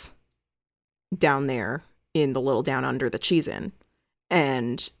pots down there in the little down under the cheese in.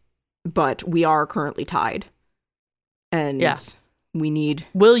 But we are currently tied. And we need...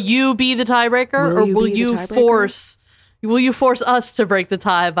 Will you be the tiebreaker, or will you force us to break the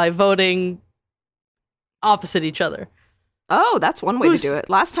tie by voting opposite each other? Oh, that's one way to do it.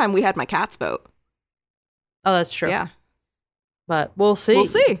 Last time we had my cats vote. Oh, that's true. Yeah. But we'll see. We'll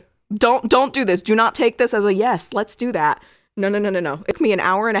see. Don't do this. Do not take this as a yes, let's do that. No. It took me an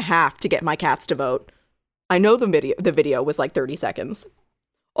hour and a half to get my cats to vote. I know the video was like 30 seconds.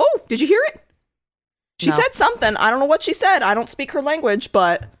 Oh, did you hear it? She said something. I don't know what she said. I don't speak her language,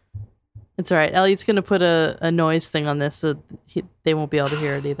 but it's all right. Elliot's gonna put a noise thing on this, so they won't be able to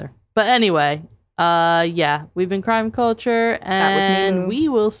hear it either. But anyway, yeah, we've been Crime Culture, and we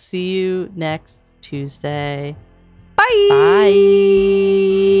will see you next Tuesday. Bye. Bye.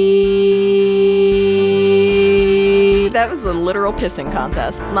 That was a literal pissing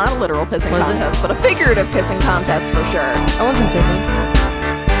contest. Not a literal pissing contest, but a figurative pissing contest for sure. I wasn't pissing.